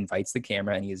who invites the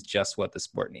camera, and he is just what the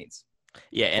sport needs.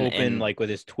 Yeah, and like with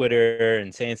his Twitter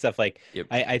and saying stuff like, Yep.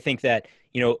 I think that,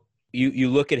 you know, you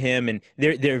look at him and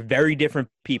they're very different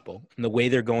people, and the way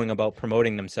they're going about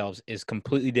promoting themselves is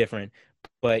completely different.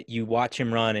 But you watch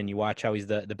him run and you watch how he's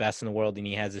the best in the world, and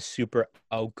he has a super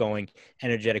outgoing,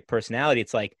 energetic personality.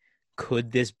 It's like,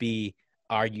 could this be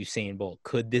our Usain Bolt?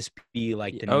 Could this be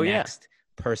like the next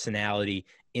personality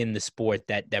in the sport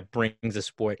that brings the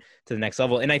sport to the next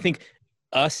level? And I think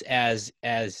us as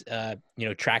you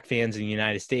know, track fans in the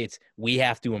United States, we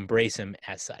have to embrace him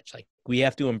as such. Like, we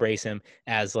have to embrace him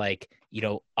as, like, you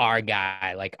know, our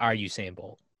guy, like our Usain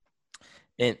Bolt.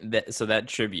 And so that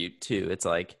tribute too, it's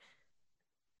like,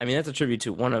 I mean, that's a tribute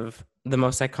to one of the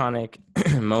most iconic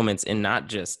moments in not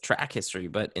just track history,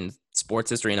 but in sports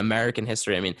history and American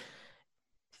history. I mean,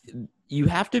 you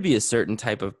have to be a certain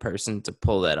type of person to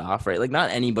pull that off, right? Like, not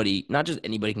just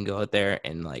anybody can go out there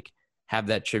and like have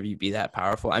that tribute be that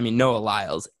powerful. I mean, Noah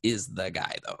Lyles is the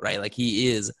guy though, right? Like, he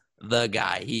is the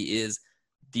guy. He is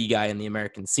the guy in the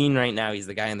American scene right now. He's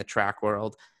the guy in the track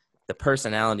world. The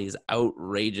personality is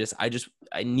outrageous. I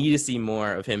need to see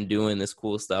more of him doing this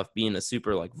cool stuff, being a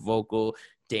super like vocal,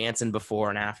 dancing before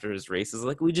and after his races.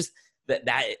 Like, we just, that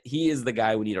he is the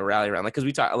guy we need to rally around. Like, because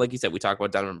we talk, like you said, we talk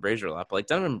about Donovan Brazier a lot, but like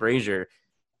Donovan Brazier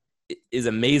is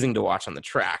amazing to watch on the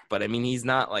track, but I mean, he's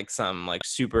not like some like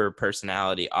super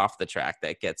personality off the track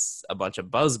that gets a bunch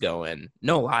of buzz going.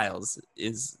 Noah Lyles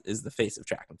is the face of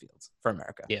track and fields for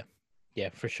America. Yeah,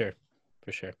 for sure.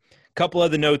 Couple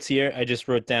other notes here. I just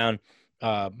wrote down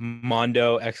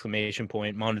Mondo ! Mondo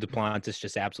Duplantis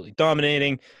just absolutely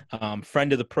dominating.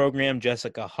 Friend of the program,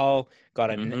 Jessica Hull, got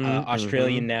an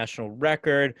Australian national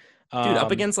record. Dude,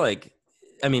 up against like,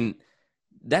 I mean,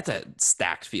 that's a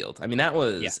stacked field. I mean, that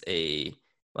was a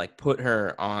like put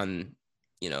her on,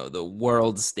 you know, the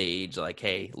world stage. Like,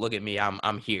 hey, look at me,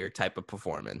 I'm here type of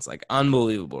performance. Like,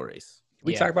 unbelievable race.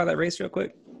 We talk about that race real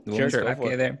quick. Sure.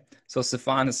 There. So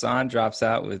Sifan Hassan drops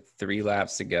out with 3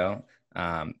 laps to go.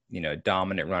 You know,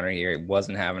 dominant runner here.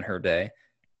 Wasn't having her day.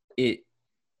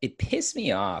 It pissed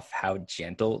me off how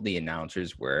gentle the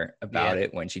announcers were about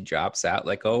it when she drops out.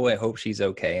 Like, oh, I hope she's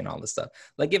okay and all this stuff.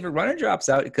 Like, if a runner drops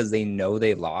out because they know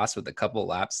they lost with a couple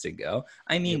laps to go,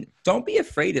 I mean, don't be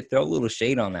afraid to throw a little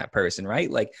shade on that person, right?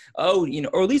 Like, oh, you know,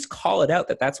 or at least call it out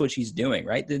that that's what she's doing,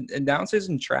 right? The announcers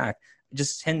in track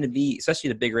just tend to be, especially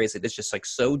the big race like this, just like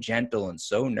so gentle and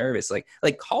so nervous. Like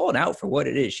call it out for what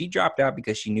it is. She dropped out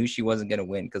because she knew she wasn't going to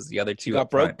win because the other two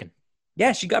got broken.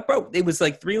 Yeah, she got broke. It was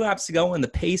like 3 laps to go and the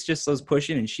pace just was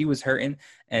pushing and she was hurting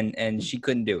and she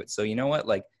couldn't do it. So you know what?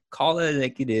 Like, call it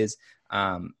like it is.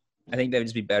 I think that would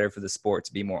just be better for the sport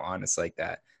to be more honest like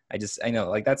that. I know,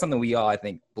 like, that's something we all, I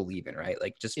think, believe in, right?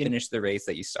 Like, just finish the race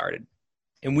that you started.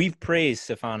 And we've praised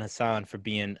Sifan Hassan for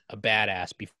being a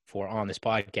badass before on this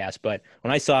podcast. But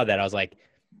when I saw that, I was like,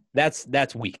 that's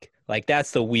weak. Like,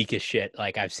 that's the weakest shit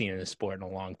like I've seen in the sport in a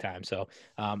long time. So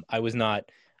I was not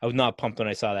pumped when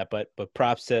I saw that, but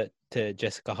props to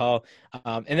Jessica Hull.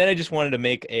 And then I just wanted to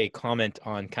make a comment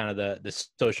on kind of the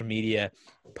social media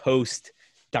post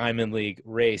Diamond League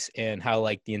race and how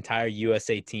like the entire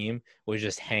USA team was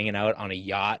just hanging out on a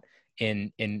yacht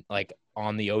in like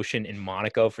on the ocean in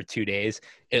Monaco for 2 days.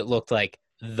 It looked like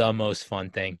the most fun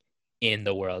thing in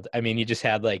the world. I mean,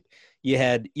 you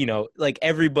had, you know, like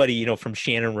everybody, you know, from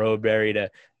Shannon Roadbury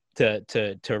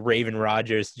to Raven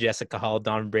Rogers, Jessica Hull,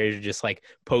 Don Brazier, just like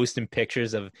posting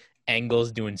pictures of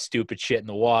Engels doing stupid shit in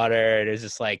the water. It was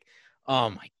just like, oh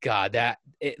my God,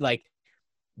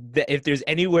 if there's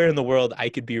anywhere in the world I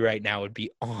could be right now, it would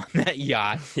be on that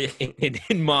yacht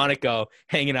in Monaco,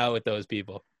 hanging out with those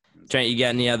people. Trent, you got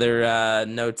any other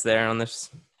notes there on this?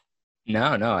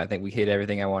 No, I think we hit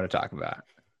everything I want to talk about.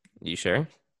 You sure?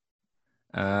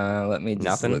 Let me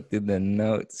just look through the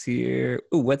notes here.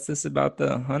 Ooh, what's this about the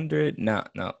 100? No,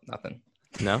 nothing.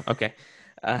 No? Okay.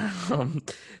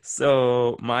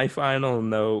 So my final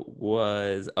note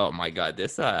was, oh my God,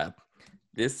 this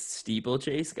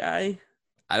steeplechase guy.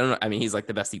 I don't know. I mean, he's like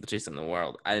the best steeplechase in the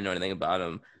world. I didn't know anything about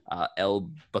him. El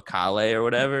Bacale or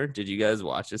whatever. Did you guys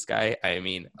watch this guy? I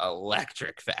mean,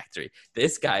 electric factory.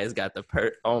 This guy has got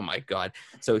oh my God.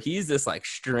 So he's this like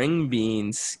string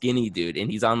bean skinny dude and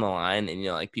he's on the line and, you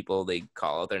know, like people, they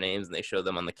call out their names and they show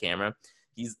them on the camera.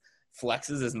 He's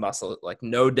flexes his muscle, like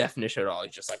no definition at all.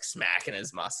 He's just like smacking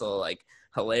his muscle, like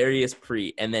hilarious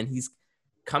and then he's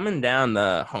coming down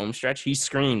the home stretch, he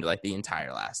screamed like the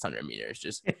entire last 100 meters,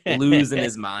 just losing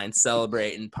his mind,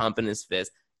 celebrating, pumping his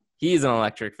fist. He's an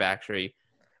electric factory.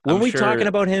 Weren't we talking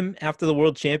about him after the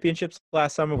World Championships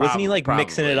last summer? Wasn't he like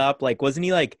mixing it up? Like, wasn't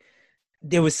he like,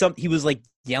 there was he was like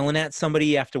yelling at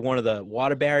somebody after one of the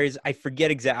water barriers? I forget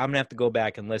exactly. I'm gonna have to go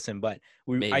back and listen, but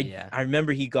I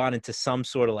remember he got into some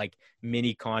sort of like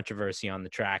mini controversy on the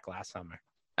track last summer.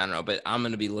 I don't know, but I'm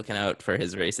going to be looking out for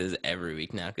his races every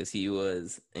week now because he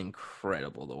was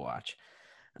incredible to watch.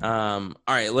 All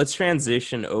right, let's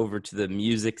transition over to the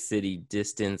Music City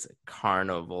Distance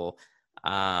Carnival.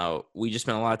 We just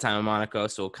spent a lot of time in Monaco,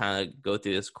 so we'll kind of go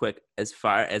through this quick. As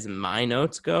far as my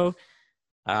notes go,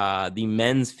 the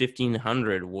men's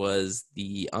 1500 was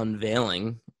the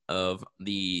unveiling of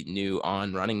the new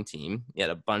On Running team. You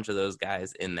had a bunch of those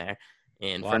guys in there.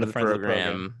 And friend of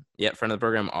the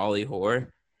program, Ollie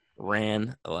Hoare,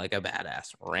 ran like a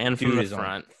badass. Ran from the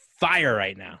front. Fire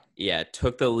right now. Yeah,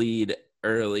 took the lead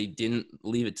early, didn't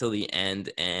leave it till the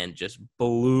end, and just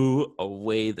blew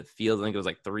away the field. I think it was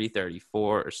like 3:34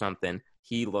 or something.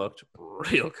 He looked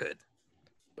real good.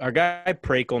 Our guy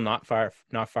Prakel not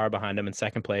far behind him in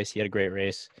second place. He had a great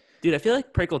race. Dude, I feel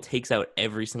like Prakel takes out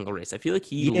every single race. I feel like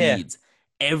he leads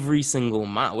every single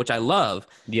mile, which I love.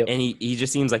 Yep. And he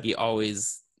just seems like he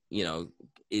always,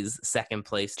 is second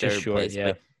place, third place. Yeah.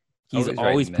 But he's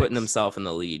always putting himself in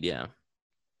the lead. Yeah.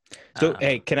 So,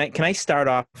 hey, can I start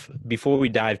off before we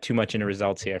dive too much into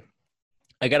results here?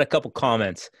 I got a couple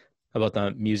comments about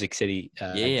the Music City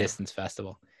Distance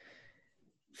Festival.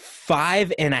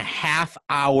 5.5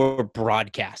 hour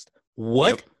broadcast.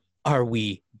 What are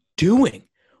we doing?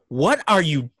 What are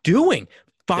you doing?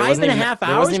 5.5 hours?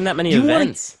 There wasn't even that many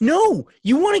events.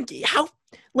 You want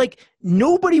to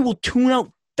nobody will tune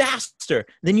out faster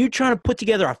than you trying to put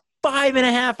together a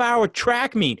 5.5 hour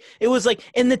track meet. It was like,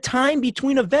 and the time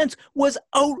between events was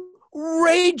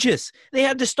outrageous. They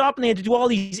had to stop and they had to do all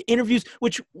these interviews,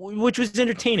 which was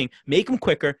entertaining. Make them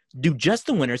quicker, do just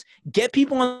the winners, get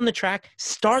people on the track,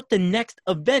 start the next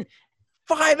event.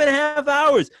 5.5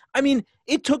 hours. I mean,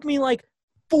 it took me like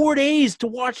 4 days to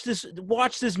watch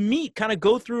this meet, kind of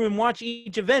go through and watch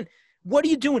each event. What are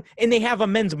you doing? And they have a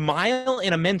men's mile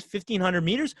and a men's 1,500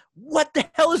 meters. What the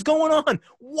hell is going on?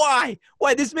 Why?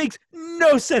 This makes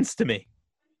no sense to me.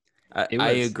 I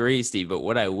agree, Steve. But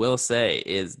what I will say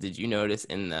is, did you notice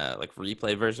in the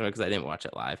replay version, because I didn't watch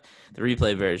it live, the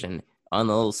replay version on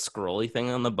the little scrolly thing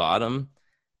on the bottom,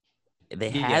 they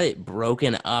had it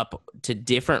broken up to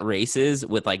different races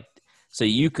with so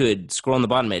you could scroll on the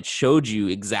bottom. It showed you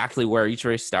exactly where each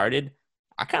race started.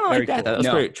 I kind of like that. That was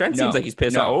great. Trent seems like he's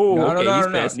pissed off.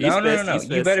 He's pissed.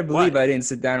 You better believe I didn't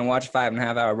sit down and watch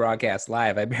 5.5 hour broadcast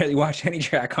live. I barely watch any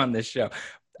track on this show.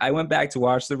 I went back to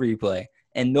watch the replay,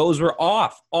 and those were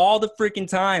off. All the freaking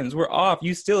times were off.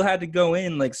 You still had to go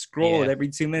in, scroll it every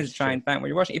 2 minutes to try and find where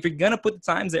you're watching. If you're going to put the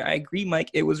times there, I agree, Mike.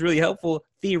 It was really helpful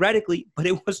theoretically, but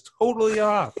it was totally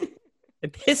off.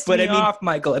 It pissed me off,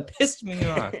 Michael. It pissed me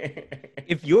off.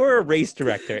 If you're a race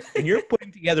director and you're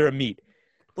putting together a meet,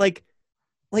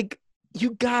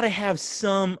 you got to have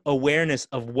some awareness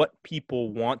of what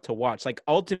people want to watch.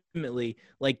 Ultimately,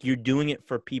 you're doing it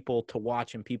for people to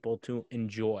watch and people to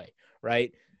enjoy,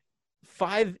 right?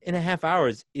 5.5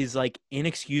 hours is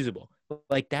inexcusable.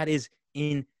 That is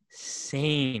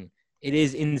insane. It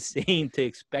is insane to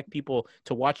expect people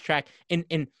to watch track.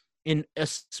 And a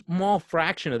small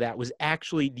fraction of that was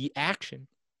actually the action,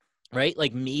 right?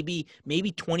 Maybe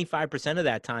 25% of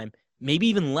that time, maybe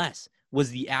even less, was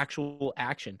the actual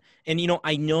action. And,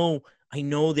 I know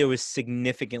there was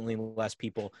significantly less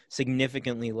people,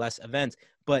 significantly less events,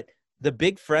 but the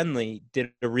Big Friendly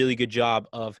did a really good job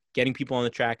of getting people on the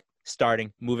track,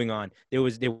 starting, moving on. There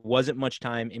wasn't much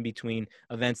time in between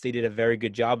events. They did a very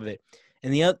good job of it.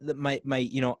 And the other,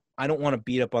 I don't want to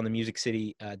beat up on the Music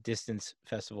City Distance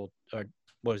Festival, or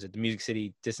what is it? The Music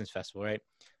City Distance Festival, right?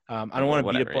 I don't want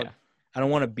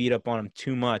to beat up on them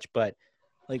too much, but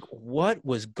what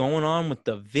was going on with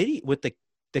the video, with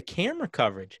the camera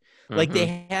coverage?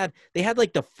 They had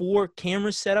the 4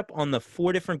 cameras set up on the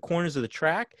 4 different corners of the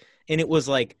track, and it was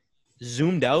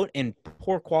zoomed out and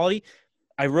poor quality.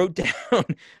 I wrote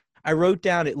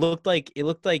down. It looked like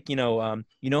you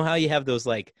know how you have those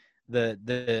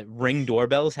the Ring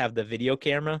doorbells have the video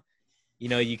camera.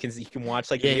 You can watch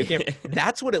the video camera.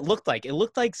 That's what it looked like. It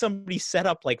looked like somebody set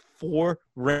up 4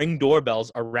 Ring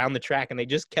doorbells around the track, and they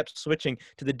just kept switching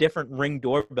to the different Ring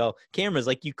doorbell cameras.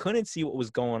 You couldn't see what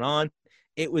was going on.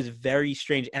 It was very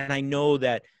strange. And I know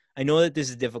that this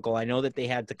is difficult. I know that they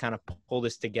had to kind of pull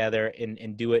this together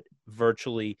and do it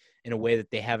virtually in a way that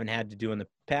they haven't had to do in the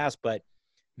past. But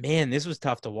man, this was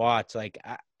tough to watch.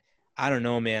 I don't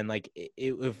know, man. Like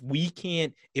if we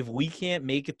can't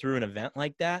make it through an event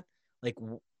like that, like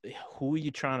who are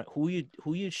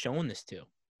you showing this to?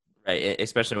 Right,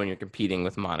 especially when you're competing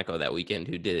with Monaco that weekend,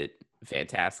 who did it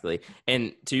fantastically.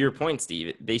 And to your point,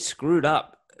 Steve, they screwed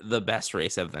up the best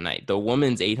race of the night. The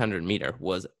women's 800 meter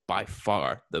was by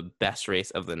far the best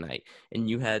race of the night. And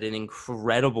you had an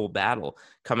incredible battle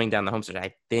coming down the home stretch.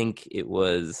 I think it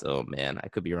was, oh man, I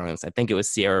could be wrong. I think it was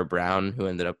Sierra Brown who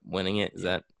ended up winning it. Is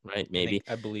that right? Maybe.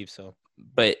 I believe so.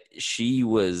 But she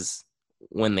was,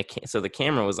 when the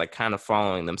camera was like kind of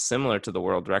following them, similar to the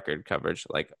world record coverage,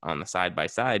 like on the side by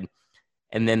side.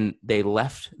 And then they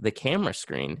left the camera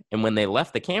screen. And when they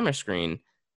left the camera screen,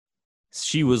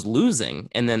 she was losing.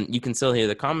 And then you can still hear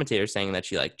the commentator saying that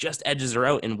she like just edges her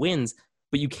out and wins,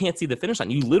 but you can't see the finish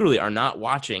line. You literally are not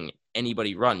watching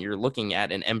anybody run. You're looking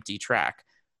at an empty track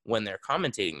when they're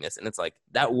commentating this. And it's like,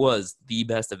 that was the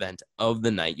best event of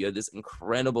the night. You had this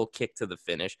incredible kick to the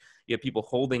finish. You had people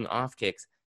holding off kicks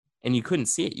and you couldn't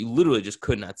see it. You literally just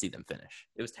could not see them finish.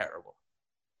 It was terrible.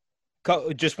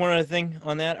 Just one other thing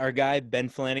on that. Our guy, Ben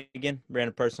Flanagan, ran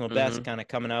a personal best, kind of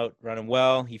coming out, running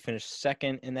well. He finished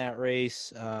second in that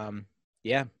race.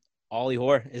 Yeah, Ollie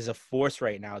Hoare is a force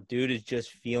right now. Dude is just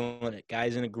feeling it.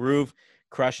 Guy's in a groove,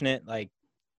 crushing it. Like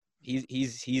he's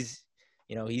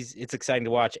it's exciting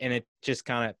to watch. And it just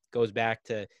kind of goes back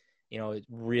to, it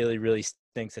really, really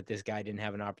stinks that this guy didn't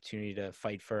have an opportunity to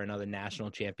fight for another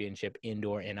national championship,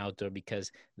 indoor and outdoor,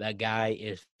 because that guy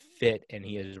is fit and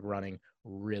he is running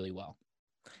really well.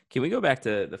 Can we go back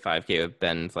to the 5K with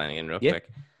Ben Flanagan real quick?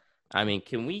 I mean,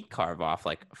 can we carve off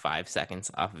like 5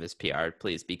 seconds off of his PR,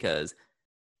 please? Because,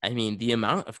 I mean, the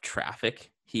amount of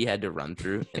traffic he had to run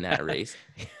through in that race,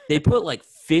 they put like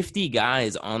 50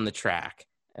 guys on the track.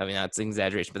 I mean, that's an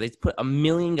exaggeration, but they put 1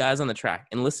 million guys on the track.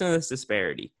 And listen to this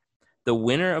disparity. The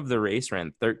winner of the race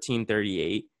ran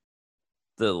 13:38.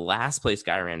 The last place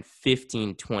guy ran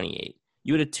 15:28.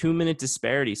 You had a 2-minute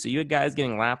disparity. So you had guys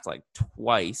getting lapped like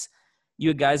twice. You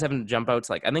had guys having to jump out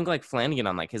to like, I think like Flanagan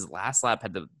on like his last lap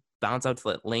had to bounce out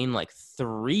to lane like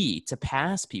 3 to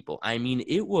pass people. I mean,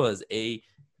 it was a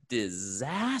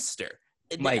disaster.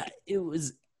 Mike, you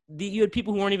had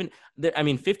people who weren't even there. I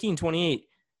mean, 15:28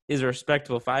 is a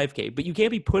respectable 5K, but you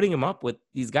can't be putting them up with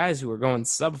these guys who are going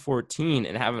sub 14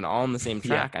 and having all on the same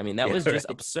track. I mean, that was just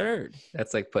absurd.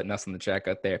 That's like putting us on the track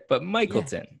out there. But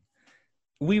Michaelton,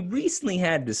 we recently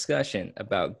had discussion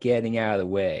about getting out of the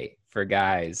way for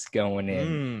guys going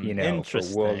in, for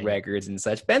world records and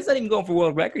such. Ben's not even going for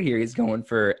world record here. He's going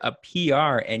for a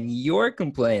PR, and you're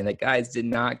complaining that guys did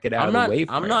not get out of the way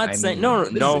for I'm him. not saying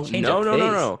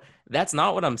no. That's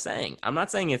not what I'm saying. I'm not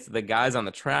saying it's the guys on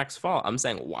the track's fault. I'm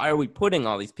saying, why are we putting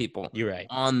all these people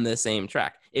on the same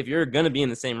track? If you're going to be in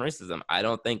the same race as them, I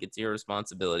don't think it's your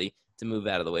responsibility to move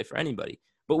out of the way for anybody.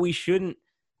 But we shouldn't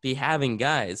be having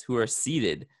guys who are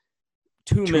seated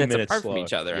 2 minutes apart from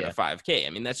each other in a 5K. I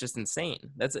mean, that's just insane.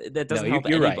 That doesn't help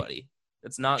anybody. Right.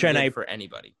 That's not good for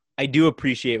anybody. I do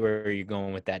appreciate where you're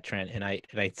going with that, Trent, and I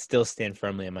still stand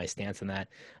firmly in my stance on that.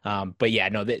 But yeah,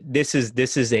 no, this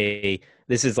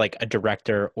is like a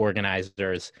director,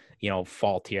 organizer's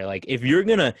fault here. Like if you're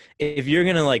gonna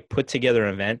like put together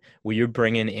an event where you're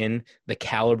bringing in the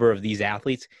caliber of these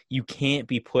athletes, you can't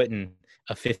be putting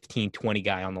a 15-20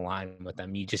 guy on the line with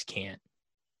them. You just can't.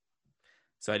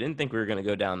 So I didn't think we were going to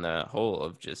go down the hole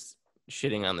of just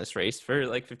shitting on this race for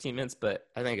like 15 minutes, but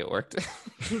I think it worked.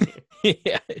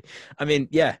 Yeah. I mean,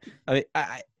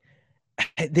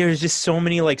 there's just so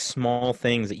many like small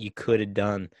things that you could have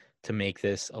done to make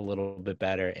this a little bit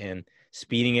better, and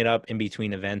speeding it up in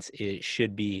between events, it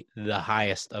should be the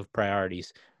highest of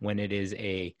priorities when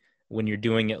you're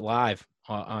doing it live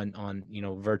on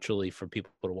virtually for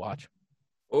people to watch.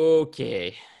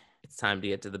 Okay. It's time to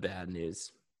get to the bad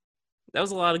news. That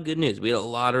was a lot of good news. We had a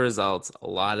lot of results, a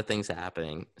lot of things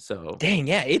happening. So dang,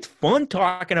 yeah, it's fun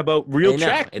talking about real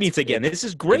track meets again. This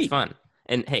is great. It's fun.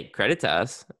 And hey, credit to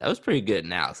us. That was pretty good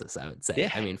analysis, I would say.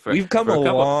 Yeah. I mean, we've come a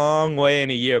long way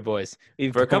in a year, boys.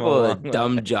 For a couple of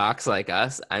dumb jocks like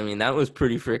us, I mean, that was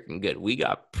pretty freaking good. We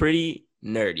got pretty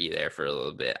nerdy there for a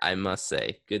little bit, I must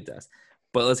say. Good to us.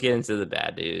 But let's get into the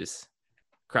bad news.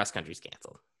 Cross country's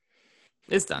canceled.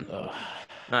 It's done.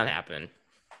 Not happening.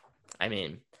 I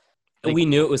mean, we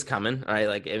knew it was coming, right?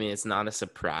 Like, I mean, it's not a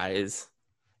surprise,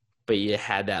 but you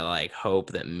had that like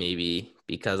hope that maybe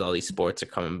because all these sports are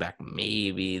coming back,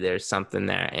 maybe there's something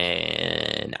there.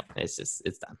 And no, it's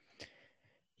done.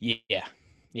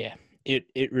 Yeah.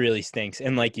 It really stinks.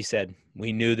 And like you said,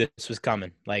 we knew this was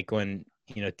coming. Like when,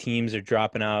 teams are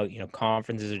dropping out,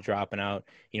 conferences are dropping out,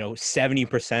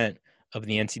 70% of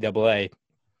the NCAA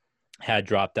had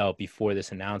dropped out before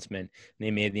this announcement. And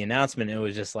they made the announcement. And it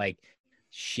was just like,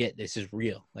 shit, this is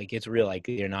real. Like, it's real. Like,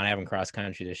 they're not having cross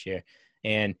country this year.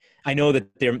 And I know that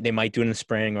they might do it in the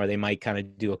spring, or they might kind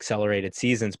of do accelerated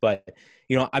seasons. But,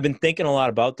 you know, I've been thinking a lot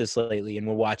about this lately, and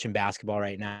we're watching basketball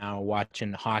right now,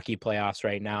 watching hockey playoffs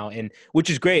right now, and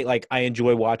which is great. Like, I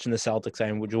enjoy watching the Celtics. I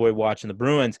enjoy watching the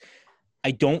Bruins.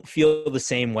 I don't feel the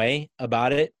same way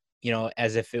about it, you know,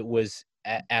 as if it was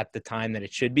at the time that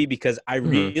it should be, because I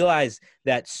realize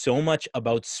that so much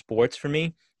about sports for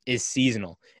me is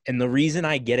seasonal. And the reason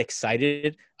I get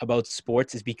excited about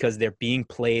sports is because they're being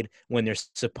played when they're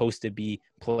supposed to be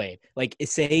played. Like,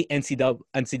 say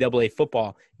NCAA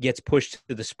football gets pushed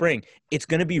to the spring, it's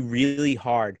going to be really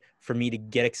hard for me to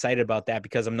get excited about that,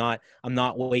 because I'm not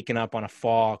waking up on a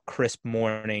fall crisp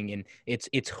morning and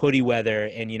it's hoodie weather,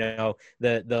 and, you know,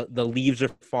 the leaves are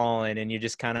falling, and you're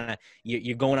just kind of,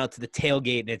 you're going out to the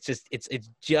tailgate, and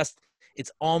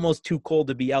it's almost too cold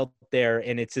to be out there.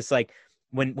 And it's just like,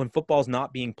 when football's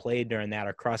not being played during that,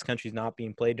 or cross country's not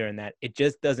being played during that, it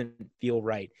just doesn't feel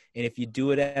right. And if you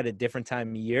do it at a different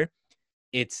time of year,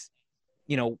 it's,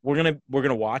 you know, we're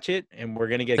gonna watch it and we're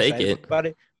gonna get excited about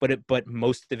it, but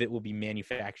most of it will be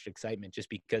manufactured excitement, just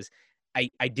because I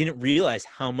didn't realize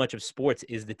how much of sports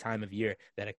is the time of year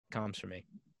that it comes for me.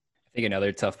 I think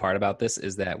another tough part about this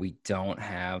is that we don't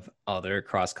have other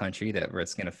cross country where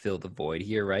it's going to fill the void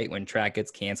here, right? When track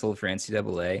gets canceled for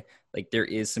NCAA, like, there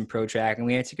is some pro track, and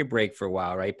we had to take a break for a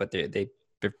while, right? But they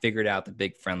figured out the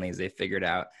big friendlies. They figured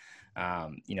out,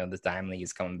 you know, the Diamond League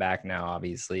is coming back now,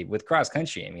 obviously, with cross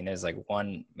country. I mean, there's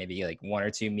maybe one or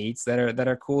two meets that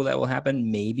are cool that will happen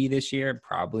maybe this year,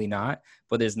 probably not.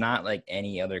 But there's not like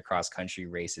any other cross country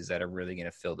races that are really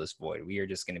going to fill this void. We are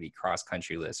just going to be cross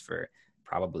country list for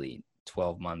probably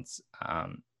 12 months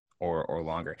or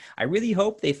longer. I really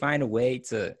hope they find a way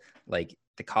to, like,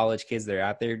 the college kids that are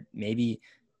out there, maybe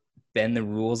bend the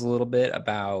rules a little bit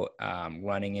about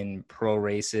running in pro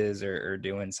races or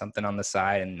doing something on the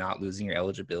side and not losing your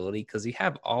eligibility, because you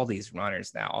have all these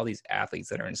runners now, all these athletes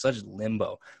that are in such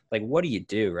limbo. Like, what do you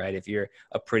do, right? If you're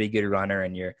a pretty good runner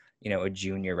and you're, you know, a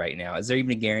junior right now, is there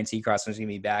even a guarantee cross country is going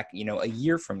to be back, you know, a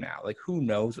year from now? Like, who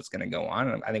knows what's going to go on?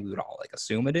 And I think we would all, like,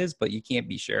 assume it is, but you can't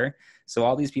be sure. So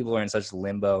all these people are in such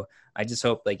limbo. I just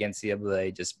hope, like,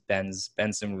 NCAA just bends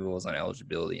some rules on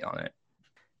eligibility on it.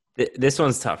 This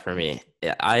one's tough for me.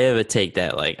 I have a take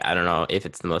that, like, I don't know if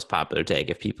it's the most popular take.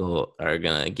 If people are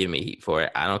going to give me heat for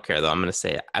it, I don't care, though. I'm going to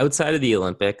say it. Outside of the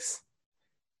Olympics,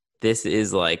 this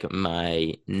is, like,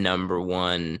 my number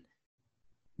one,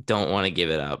 don't want to give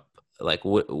it up. Like,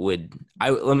 let me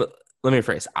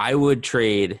rephrase. I would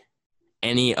trade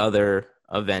any other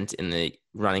event in the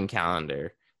running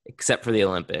calendar except for the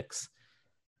Olympics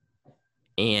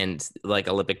and, like,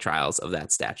 Olympic trials of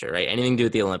that stature, right? Anything to do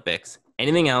with the Olympics.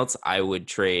 Anything else, I would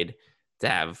trade to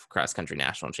have cross country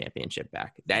national championship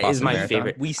back. That Boston is my Marathon.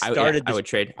 Favorite. I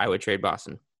would trade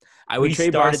Boston. We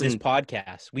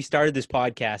started this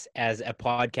podcast as a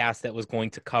podcast that was going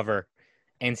to cover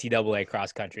NCAA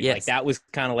cross country. Yes. Like, that was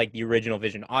kind of like the original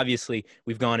vision. Obviously,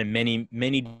 we've gone in many,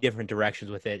 many different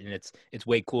directions with it, and it's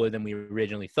way cooler than we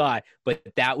originally thought. But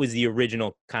that was the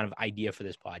original kind of idea for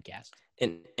this podcast.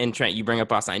 And Trent, you bring up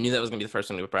Boston. I knew that was going to be the first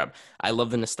one to bring up. I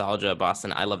love the nostalgia of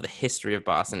Boston. I love the history of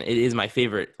Boston. It is my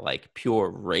favorite, like, pure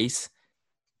race.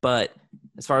 But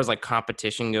as far as, like,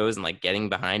 competition goes and, like, getting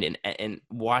behind and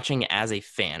watching as a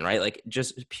fan, right? Like,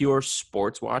 just pure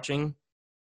sports watching,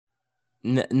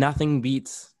 nothing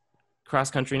beats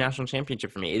cross country national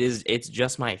championship for me. It's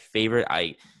just my favorite.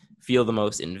 I feel the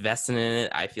most invested in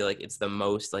it. I feel like it's the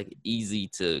most, like, easy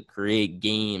to create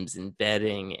games and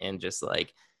betting and just,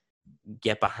 like,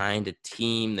 get behind a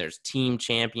team. There's team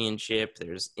championship,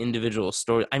 there's individual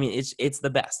story. I mean, it's the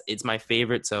best. It's my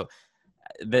favorite. So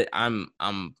but I don't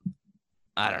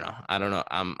know.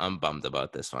 I'm bummed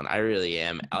about this one. I really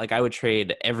am. Like, I would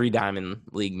trade every Diamond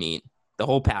League meet, the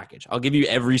whole package. I'll give you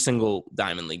every single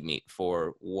Diamond League meet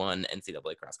for one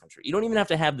NCAA cross country. You don't even have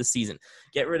to have the season.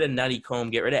 Get rid of Nutty Comb,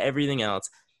 get rid of everything else.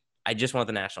 I just want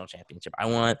the national championship. I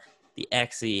want the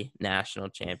XC national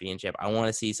championship. I want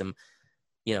to see some,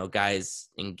 you know, guys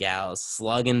and gals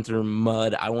slugging through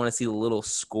mud. I want to see the little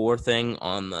score thing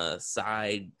on the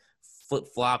side,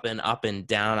 flip-flopping up and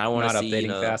down. I want to see,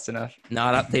 not updating fast enough.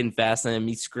 Not updating fast enough.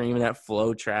 Me screaming at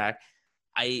Flow Track.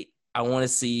 I want to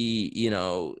see, you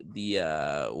know,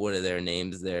 the what are their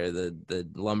names there? The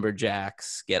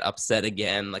Lumberjacks get upset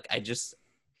again. Like, I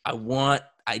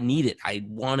need it. I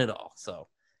want it all. So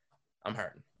I'm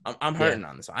hurting. I'm hurting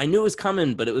on this one. I knew it was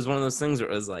coming, but it was one of those things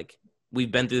where it was like, we've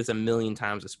been through this a million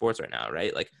times with sports right now,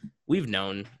 right? Like, we've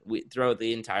known throughout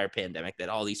the entire pandemic that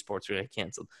all these sports are going to get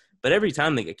canceled. But every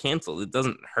time they get canceled, it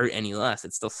doesn't hurt any less.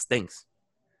 It still stinks.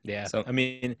 Yeah. So- I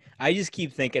mean, I just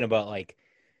keep thinking about like,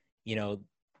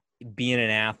 being an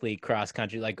athlete cross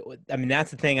country. Like, I mean, that's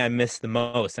the thing I miss the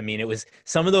most. I mean, it was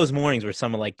some of those mornings were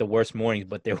some of like the worst mornings,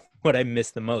 but they're what I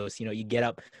miss the most. You get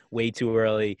up way too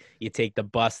early. You take the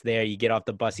bus there. You get off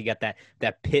the bus. You got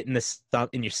that pit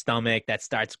in your stomach that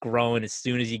starts growing as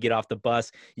soon as you get off the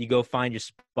bus. You go find your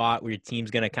spot where your team's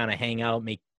gonna kind of hang out,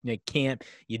 make camp.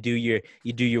 You do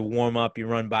your warm up. You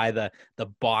run by the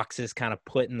boxes, kind of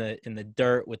put in the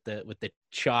dirt with the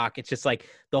chalk. It's just like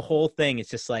the whole thing. It's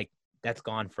just like that's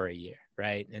gone for a year,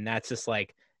 right? And that's just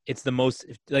like it's the most,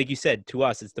 like you said, to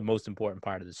us, it's the most important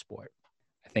part of the sport.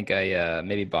 I think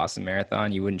maybe Boston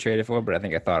Marathon you wouldn't trade it for, but I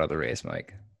think I thought of the race,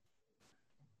 Mike.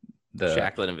 The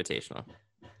Shacklet Invitational.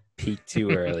 peak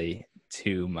too early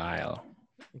 2 mile.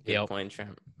 Good point,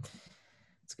 Trent.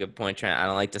 It's a good point, Trent. I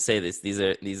don't like to say this. These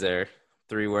are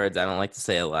 3 words I don't like to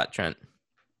say a lot, Trent.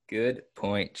 Good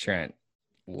point, Trent.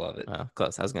 Love it.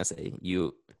 Close. I was gonna say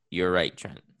you're right,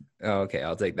 Trent. Oh, okay,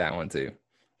 I'll take that one too.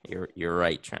 You're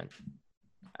right, Trent.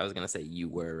 I was gonna say you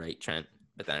were right, Trent,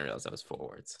 but then I realized that was 4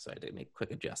 words, so I had to make a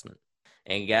quick adjustment.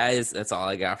 And guys, that's all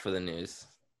I got for the news.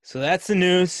 So that's the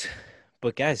news.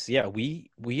 But guys, yeah,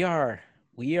 we are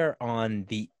on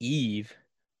the eve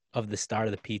of the start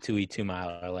of the P2E2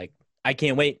 miler. Like, I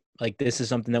can't wait. Like, this is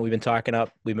something that we've been talking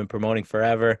up, we've been promoting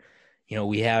forever.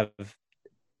 We have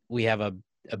a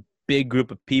big group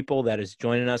of people that is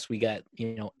joining us. We got,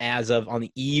 as of on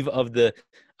the eve of the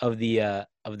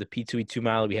P2E2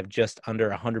 mile, we have just under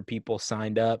 100 people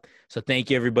signed up. So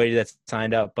thank you everybody that's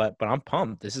signed up. But I'm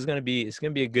pumped. It's gonna be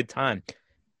a good time.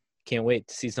 Can't wait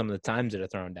to see some of the times that are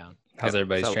thrown down. How's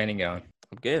everybody's So- training going?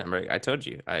 I'm good. I'm ready. I told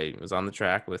you I was on the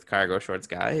track with Cargo Shorts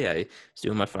guy. I was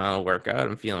doing my final workout.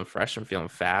 I'm feeling fresh. I'm feeling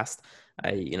fast.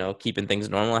 Keeping things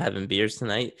normal, having beers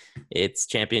tonight. It's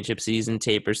championship season,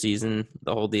 taper season,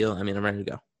 the whole deal. I mean, I'm ready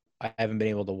to go. I haven't been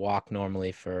able to walk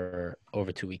normally for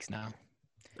over 2 weeks now.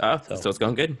 Oh, So- so it's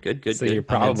going good. Good. So good. you're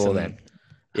probable then.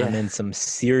 Yeah. I'm in some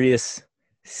serious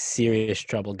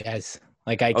trouble, guys.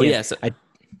 Like I Oh, can't. yeah. So,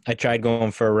 I tried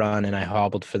going for a run and I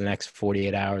hobbled for the next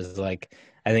 48 hours. Like,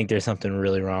 I think there's something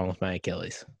really wrong with my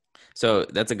Achilles. So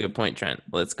that's a good point, Trent.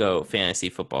 Let's go fantasy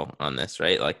football on this,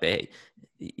 right? Like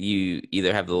you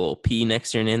either have the little P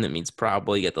next to your name that means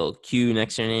probable, you get the little Q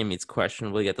next to your name means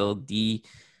questionable, you get the little D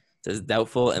says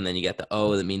doubtful, and then you get the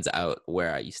O that means out.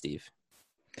 Where are you, Steve?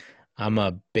 I'm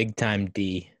a big time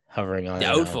D hovering on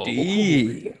that Doubtful.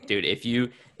 D. Dude, if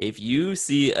you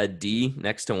see a D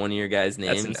next to one of your guys'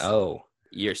 names, That's an O.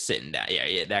 you're sitting down.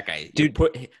 Yeah, that guy. Dude,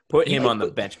 put him on the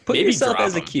bench. Put Maybe yourself drop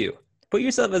as a him. Q. Put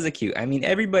yourself as a Q. I mean,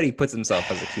 everybody puts himself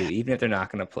as a Q, even if they're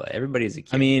not going to play. Everybody's a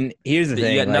Q. I mean, here's the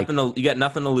thing. You got like,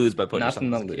 nothing to lose by putting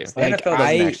nothing to yourself as a lose. Q. The Like, NFL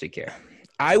doesn't I- actually care.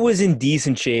 I was in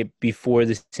decent shape before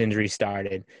this injury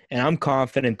started, and I'm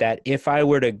confident that if I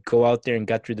were to go out there and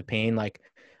gut through the pain, like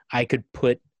I could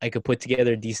put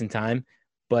together a decent time,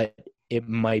 but it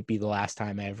might be the last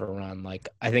time I ever run. Like,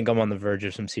 I think I'm on the verge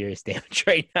of some serious damage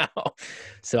right now.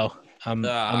 So I'm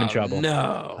in trouble.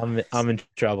 No. I'm in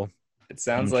trouble. It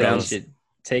sounds I'm like you jealous. should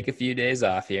take a few days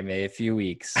off here, maybe a few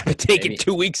weeks. I'm taking Maybe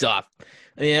 2 weeks off.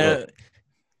 Yeah. Well,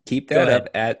 keep Go that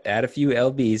up. Add a few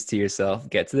lbs to yourself.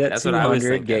 Get to that That's what I was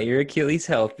 200. Get thinking. your Achilles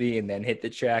healthy, and then hit the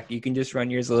track. You can just run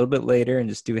yours a little bit later and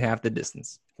just do half the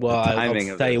distance. Well, The I'll timing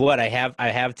of tell you this. what, I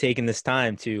have taken this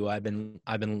time to. I've been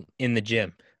in the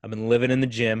gym. I've been living in the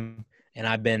gym, and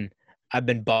I've been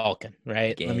bulking.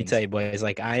 Right. Let me Gains. tell you, boys.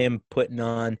 Like, I am putting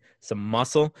on some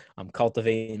muscle. I'm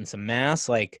cultivating some mass.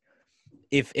 Like,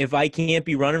 if I can't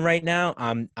be running right now,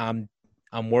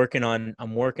 I'm working on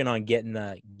getting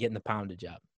the poundage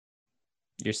up.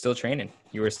 You're still training.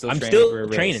 You were still. I'm training for a still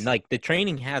race. training. Like, the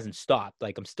training hasn't stopped.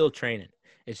 Like, I'm still training.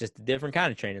 It's just a different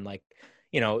kind of training. Like,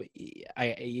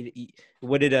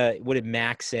 what did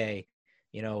Max say?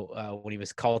 When he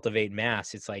was cultivating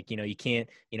mass, it's like, you can't,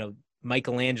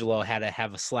 Michelangelo had to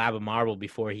have a slab of marble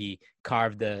before he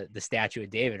carved the statue of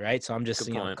David, right? So I'm just,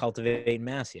 Good point. cultivating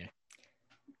mass here.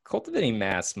 Cultivating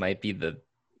mass might be the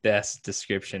best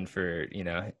description for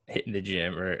hitting the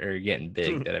gym or getting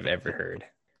big that I've ever heard.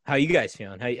 How you guys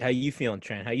feeling? How you feeling,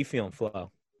 Trent? How you feeling,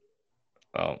 Flo?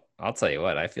 Well, I'll tell you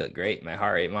what, I feel great. My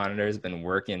heart rate monitor has been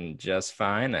working just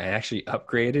fine. I actually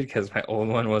upgraded because my old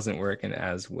one wasn't working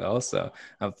as well. So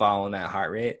I'm following that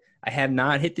heart rate. I have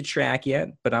not hit the track yet,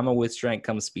 but I'm a with strength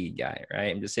come speed guy, right?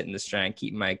 I'm just hitting the strength,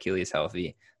 keeping my Achilles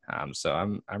healthy. So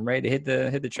I'm ready to hit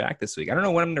the track this week. I don't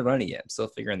know when I'm gonna run it yet. I'm still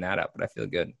figuring that out, but I feel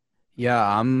good.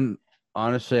 Yeah,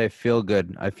 honestly, I feel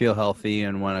good. I feel healthy.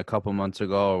 And when a couple months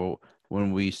ago,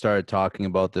 when we started talking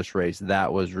about this race.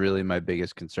 That was really my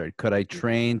biggest concern. Could I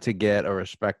train to get a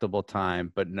respectable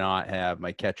time, but not have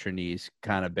my catcher knees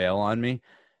kind of bail on me?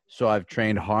 So I've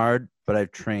trained hard, but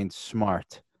I've trained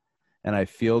smart. And I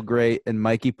feel great. And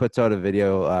Mikey puts out a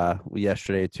video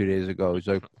yesterday, 2 days ago. He's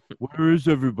like, "Where is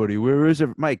everybody? Where is it?"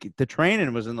 Mike, the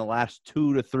training was in the last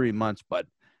 2 to 3 months, but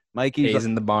Mikey's Hayes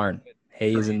in the barn.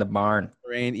 Hayes in the barn.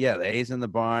 Yeah, the hay's in the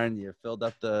barn. You filled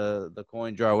up the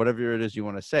coin jar, whatever it is you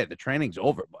want to say. The training's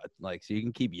over, bud. Like, so you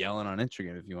can keep yelling on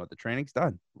Instagram if you want. The training's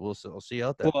done. We'll see you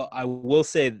out there. Well, I will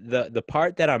say the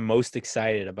part that I'm most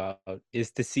excited about is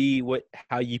to see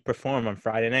how you perform on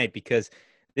Friday night, because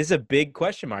this is a big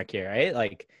question mark here, right?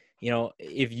 Like,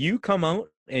 if you come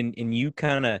out and you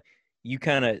kind of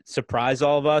surprise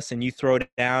all of us and you throw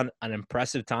down an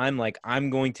impressive time, like,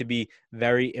 I'm going to be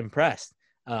very impressed.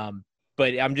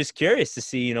 But I'm just curious to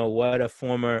see, what a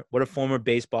former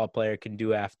baseball player can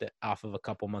do off of a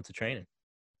couple months of training.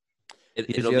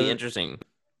 It'll be interesting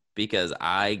because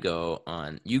you go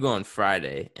on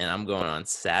Friday and I'm going on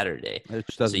Saturday. It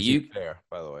just doesn't seem fair,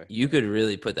 by the way. You could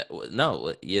really put that.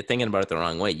 No, you're thinking about it the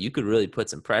wrong way. You could really put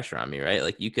some pressure on me, right?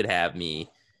 Like, you could have me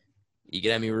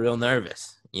real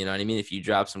nervous. You know what I mean? If you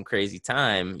drop some crazy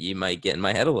time, you might get in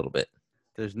my head a little bit.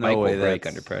 There's no way break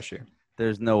under pressure.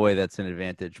 There's no way that's an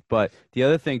advantage. But the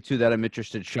other thing, too, that I'm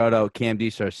interested, shout out Cam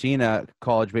DiSarcina,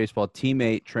 college baseball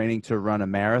teammate, training to run a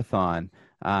marathon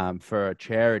for a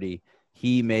charity.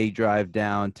 He may drive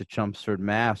down to Chelmsford,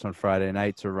 Mass on Friday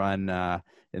night to run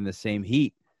in the same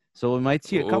heat. So we might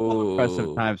see a couple of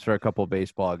impressive times for a couple of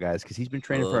baseball guys, because he's been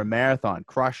training for a marathon,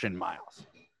 crushing miles.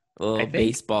 A little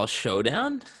baseball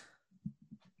showdown?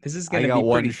 This is going to be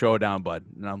one showdown, bud,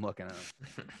 and I'm looking at him.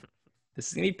 This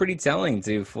is going to be pretty telling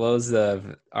to Flo's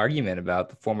argument about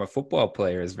the former football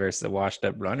players versus the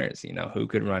washed-up runners, who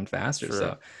could run faster. Sure.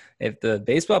 So if the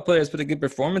baseball players put a good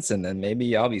performance in, then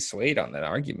maybe I'll be swayed on that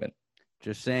argument.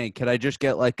 Just saying, could I just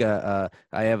get like do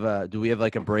we have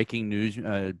like a breaking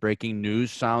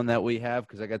news sound that we have?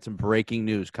 Because I got some breaking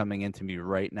news coming into me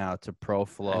right now to Pro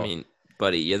Flo. I mean,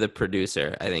 buddy, you're the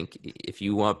producer. I think if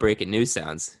you want breaking news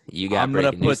sounds, you got I'm going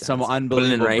to put some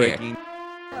unbelievable breaking.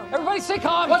 Everybody stay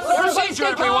calm. What's the procedure,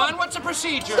 everyone? What's the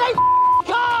procedure? Stay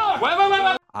calm!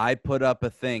 Wait. I put up a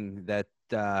thing that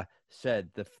said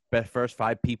the first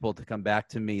 5 people to come back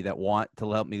to me that want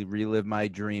to help me relive my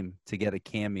dream to get a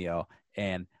cameo,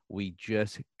 and we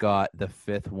just got the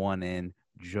 5th one in.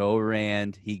 Joe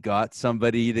Rand, he got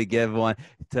somebody to give one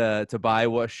to buy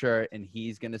what shirt, and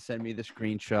he's going to send me the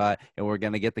screenshot, and we're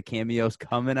going to get the cameos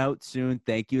coming out soon.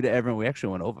 Thank you to everyone. We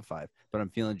actually went over 5, but I'm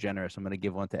feeling generous. I'm going to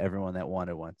give one to everyone that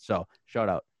wanted one. So shout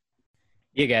out.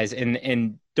 Yeah, guys.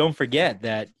 And don't forget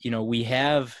that, we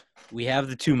have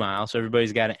the 2 miles. So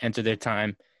everybody's got to enter their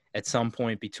time at some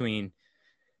point between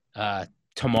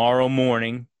tomorrow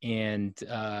morning and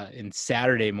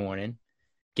Saturday morning.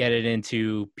 Get it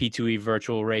into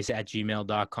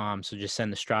p2evirtualrace@gmail.com. So just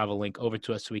send the Strava link over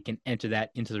to us so we can enter that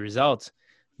into the results.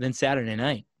 Then Saturday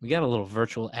night, we got a little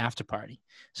virtual after party.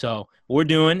 So what we're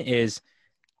doing is,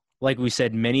 like we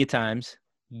said many times,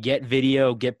 get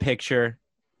video, get picture,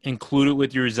 include it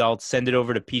with your results, send it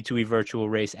over to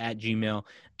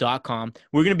p2evirtualrace@gmail.com.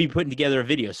 We're going to be putting together a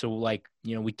video. So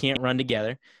we can't run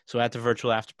together. So at the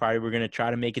virtual after party, we're going to try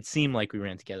to make it seem like we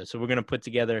ran together. So we're going to put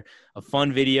together a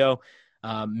fun video.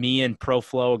 Me and Pro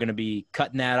Flo are going to be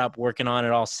cutting that up, working on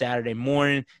it all Saturday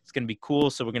morning. It's going to be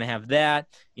cool. So we're going to have that.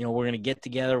 We're going to get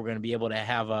together. We're going to be able to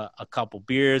have a couple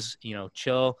beers,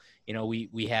 chill.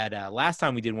 We had last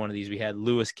time we did one of these, we had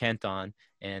Lewis Kent on,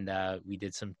 and we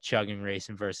did some chugging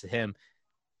racing versus him.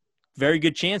 Very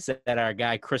good chance that our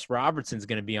guy Chris Robertson's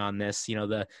going to be on this.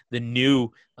 The new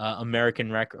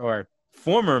American record, or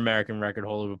former American record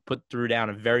holder, threw down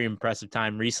a very impressive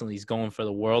time recently. He's going for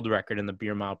the world record in the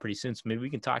beer mile pretty soon. So maybe we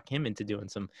can talk him into doing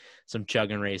some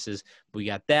chugging races. We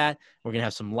got that. We're going to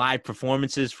have some live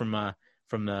performances from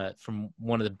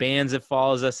one of the bands that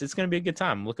follows us. It's going to be a good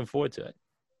time. I'm looking forward to it.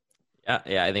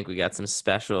 Yeah. I think we got some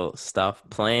special stuff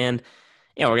planned.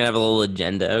 We're going to have a little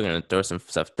agenda. We're going to throw some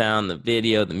stuff down, the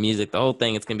video, the music, the whole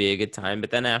thing. It's going to be a good time.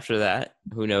 But then after that,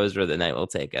 who knows where the night will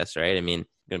take us, right? I mean,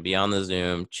 going to be on the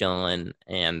Zoom, chilling,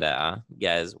 and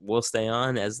guys, we'll stay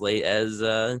on as late as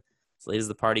the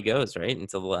party goes, right,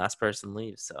 until the last person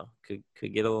leaves. So could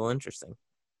get a little interesting.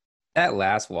 That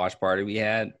last watch party we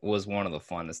had was one of the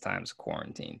funnest times of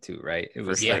quarantine too, right? It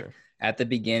was like at the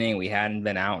beginning, we hadn't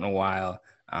been out in a while,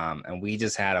 and we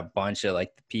just had a bunch of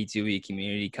like the P2E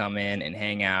community come in and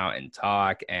hang out and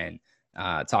talk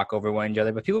over one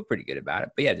another, but people were pretty good about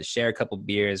it. But yeah, to share a couple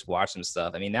beers, watch some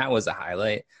stuff. I mean, that was a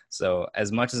highlight. So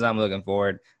as much as I'm looking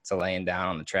forward to laying down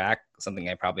on the track, something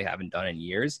I probably haven't done in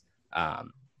years,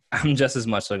 I'm just as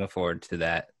much looking forward to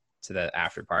that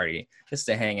after party, just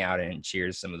to hang out and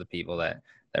cheers some of the people that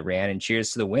ran, and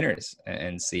cheers to the winners,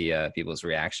 and see people's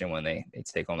reaction when they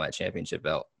take home that championship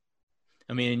belt.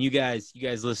 I mean, and you guys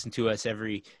listen to us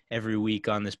every week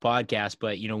on this podcast,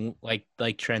 but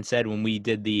like Trent said, when we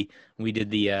did the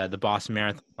Boston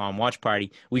Marathon watch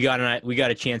party, we got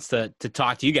a chance to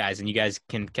talk to you guys, and you guys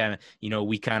can kind of,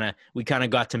 we kind of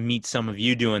got to meet some of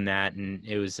you doing that, and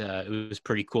it was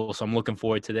pretty cool. So I'm looking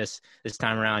forward to this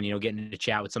time around, getting to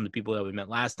chat with some of the people that we met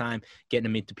last time, getting to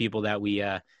meet the people that we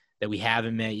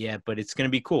haven't met yet, but it's going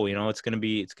to be cool. It's going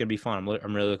to be fun.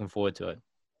 I'm really looking forward to it.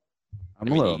 I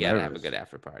mean, you gotta have a good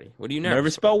after party. What are you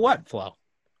nervous about? What, Flo?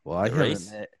 Well,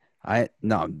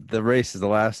 the race is the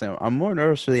last thing. I'm more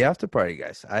nervous for the after party,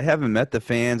 guys. I haven't met the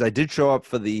fans. I did show up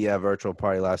for the virtual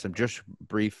party last time, just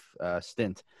brief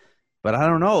stint, but I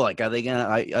don't know. Like, are they gonna?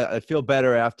 I feel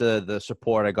better after the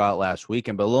support I got last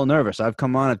weekend, but a little nervous. I've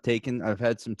come on. I've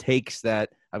had some takes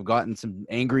that I've gotten some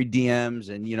angry DMs,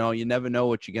 and you never know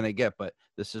what you're gonna get. But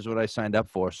this is what I signed up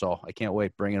for, so I can't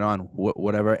wait. Bring it on.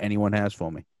 Whatever anyone has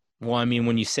for me. Well, I mean,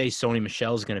 when you say Sony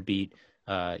Michel's going to beat,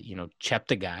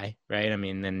 Cheptegei, right? I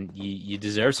mean, then you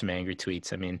deserve some angry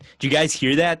tweets. I mean, do you guys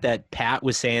hear that Pat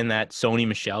was saying that Sony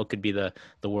Michel could be the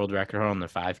world record on the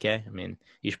 5K? I mean,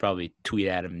 you should probably tweet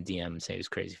at him and DM and say he was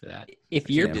crazy for that.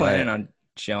 If you're planning on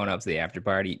showing up to the after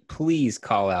party, please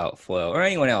call out Flo or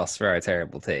anyone else for our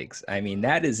terrible takes. I mean,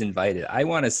 that is invited. I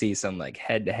want to see some like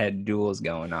head-to-head duels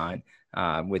going on.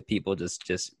 With people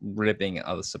just ripping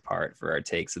us apart for our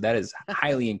takes. So that is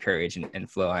highly encouraged.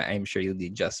 And Flo, I'm sure you'll be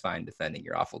just fine defending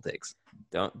your awful takes.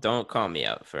 Don't call me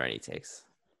out for any takes.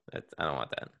 I don't want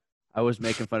that. I was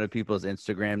making fun of people's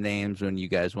Instagram names when you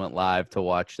guys went live to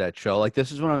watch that show. Like,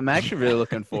 this is what I'm actually really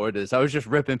looking forward to this. I was just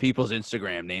ripping people's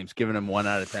Instagram names, giving them 1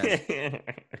 out of 10.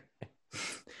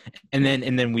 And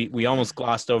then we almost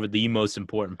glossed over the most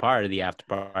important part of the after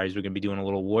parties. We're going to be doing a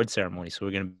little award ceremony. So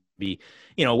we're going to be,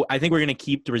 I think we're going to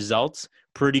keep the results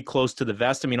pretty close to the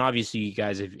vest. I mean, obviously, you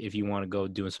guys, if you want to go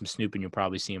doing some snooping, you'll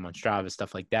probably see them on Strava,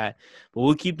 stuff like that. But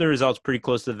we'll keep the results pretty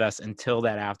close to the vest until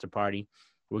that after party.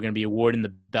 We're going to be awarding the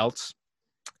belts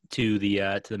to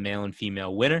the male and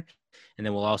female winner, and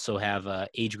then we'll also have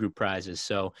age group prizes.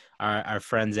 So our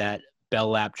friends at Bell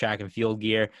Lap Track and Field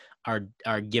Gear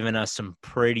are giving us some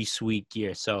pretty sweet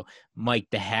gear. So, Mike,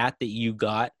 the hat that you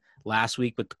got last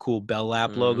week with the cool Bell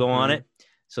Lap logo on it.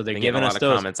 So they're giving us those. A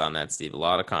lot of comments on that, Steve. A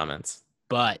lot of comments.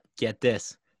 But get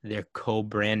this, they're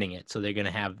co-branding it. So they're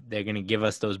gonna give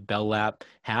us those Bell Lap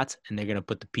hats, and they're gonna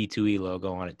put the P2E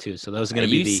logo on it too. So those are gonna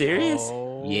be. Are you serious?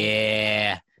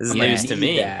 Yeah. This is news to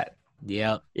me.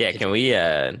 Yep. Yeah. Can we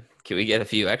get a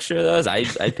few extra of those?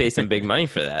 I'd pay some big money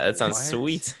for that. That sounds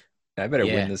sweet. I better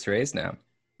win this race now.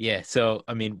 Yeah. So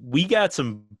I mean, we got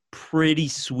some pretty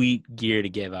sweet gear to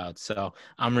give out. So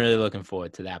I'm really looking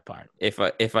forward to that part. If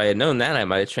I had known that, I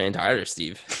might have trained harder,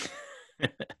 Steve.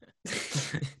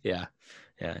 Yeah.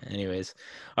 Anyways.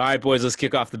 All right, boys, let's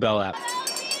kick off the Bell app.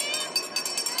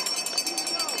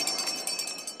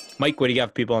 Mike, what do you got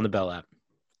for people on the Bell app?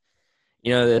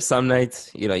 There's some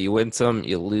nights, you win some,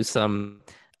 you lose some.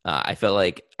 I feel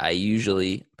like I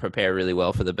usually prepare really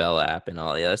well for the Bell app and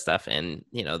all the other stuff. And,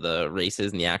 the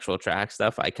races and the actual track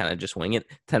stuff, I kind of just wing it.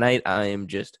 Tonight, I am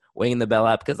just winging the Bell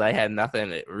app because I had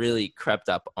nothing. It really crept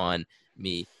up on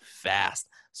me fast.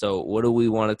 So what do we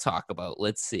want to talk about?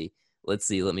 Let's see.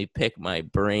 Let me pick my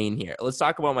brain here. Let's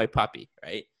talk about my puppy,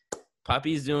 right?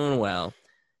 Puppy's doing well.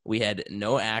 We had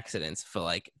no accidents for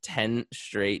like 10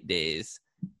 straight days.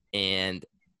 And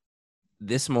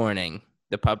this morning,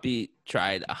 the puppy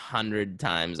tried 100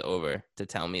 times over to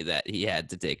tell me that he had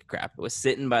to take a crap. It was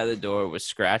sitting by the door, was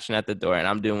scratching at the door, and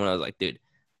I'm doing what I was like, dude,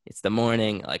 it's the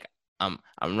morning. Like, I'm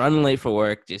running late for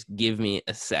work. Just give me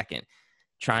a second.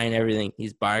 Trying everything.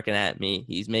 He's barking at me.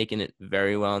 He's making it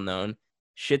very well known.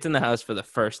 Shit's in the house for the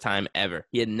first time ever.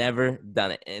 He had never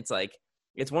done it. And it's like,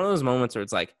 it's one of those moments where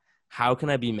it's like, how can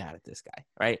I be mad at this guy,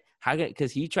 right?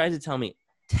 Because he tried to tell me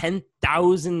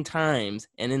 10,000 times,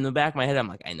 and in the back of my head I'm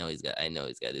like, I know he's got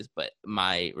this, but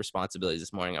my responsibilities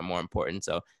this morning are more important.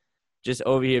 So just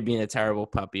over here being a terrible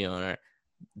puppy owner,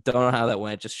 don't know how that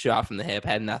went, just shot from the hip,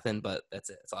 had nothing, but that's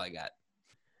it. That's all I got.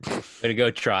 Way to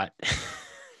go, Trot.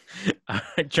 All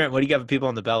right, Trent, what do you got for people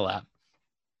on the Bell app?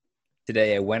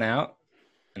 Today I went out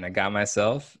and I got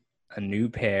myself a new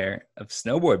pair of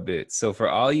snowboard boots. So for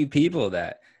all you people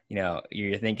that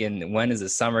you're thinking, when is the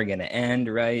summer going to end,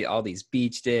 right? All these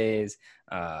beach days,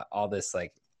 all this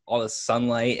like all the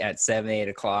sunlight at 7, 8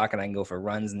 o'clock, and I can go for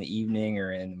runs in the evening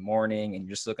or in the morning, and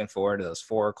you're just looking forward to those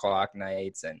 4 o'clock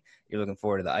nights, and you're looking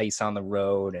forward to the ice on the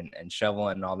road and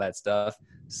shoveling and all that stuff.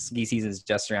 Ski season is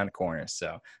just around the corner.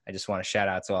 So I just want to shout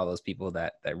out to all those people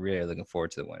that really are looking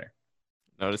forward to the winter.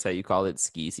 Notice how you called it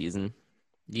ski season?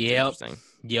 Yep.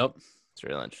 Yep. It's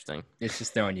real interesting. It's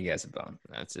just throwing you guys a bone.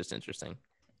 That's just interesting.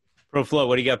 Pro Flow,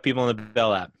 what do you got people on the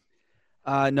bell app?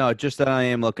 No, just that I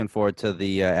am looking forward to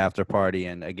the after party.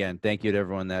 And again, thank you to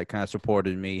everyone that kind of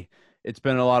supported me. It's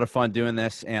been a lot of fun doing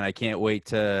this, and I can't wait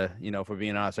to, for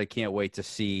being honest, I can't wait to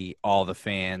see all the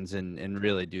fans and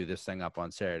really do this thing up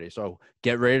on Saturday. So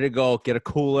get ready to go, get a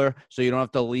cooler so you don't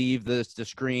have to leave the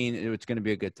screen. It's going to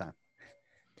be a good time.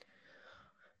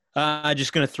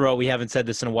 Just going to throw, we haven't said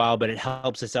this in a while, but it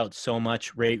helps us out so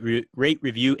much. Rate,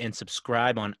 review, and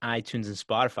subscribe on iTunes and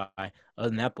Spotify. Other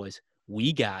than that, boys,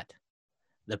 we got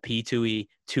the P2E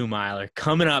 2-miler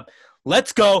coming up.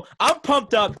 Let's go. I'm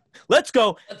pumped up. Let's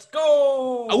go. Let's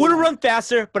go. I would have run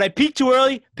faster, but I peaked too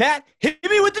early. Pat, hit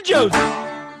me with the Josie.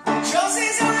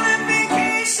 Josie's on a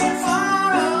vacation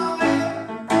far away.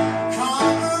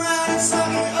 Come around and suck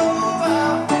it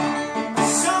over.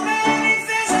 So many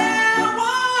things that I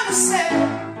want to say.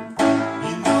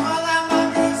 You know I like my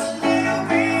girls a little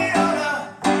bit older.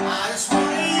 I just want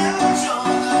to use your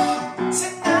love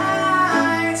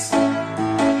tonight.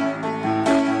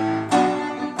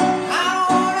 I don't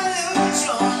want to lose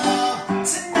your love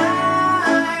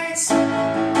tonight.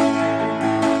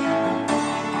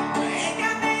 Ain't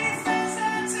got many friends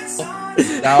that's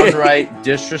excited. Downright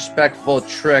disrespectful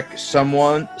trick,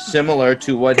 someone similar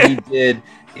to what he did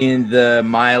in the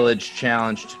mileage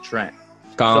challenge to Trent.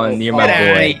 Colin, So- you're my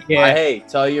boy. Hey,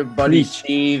 tell your buddy Preach.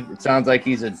 Steve. It sounds like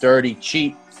he's a dirty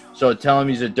cheat. So tell him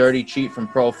he's a dirty cheat from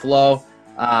Pro Flow.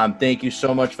 Thank you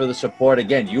so much for the support.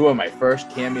 Again, you were my first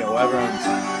cameo ever on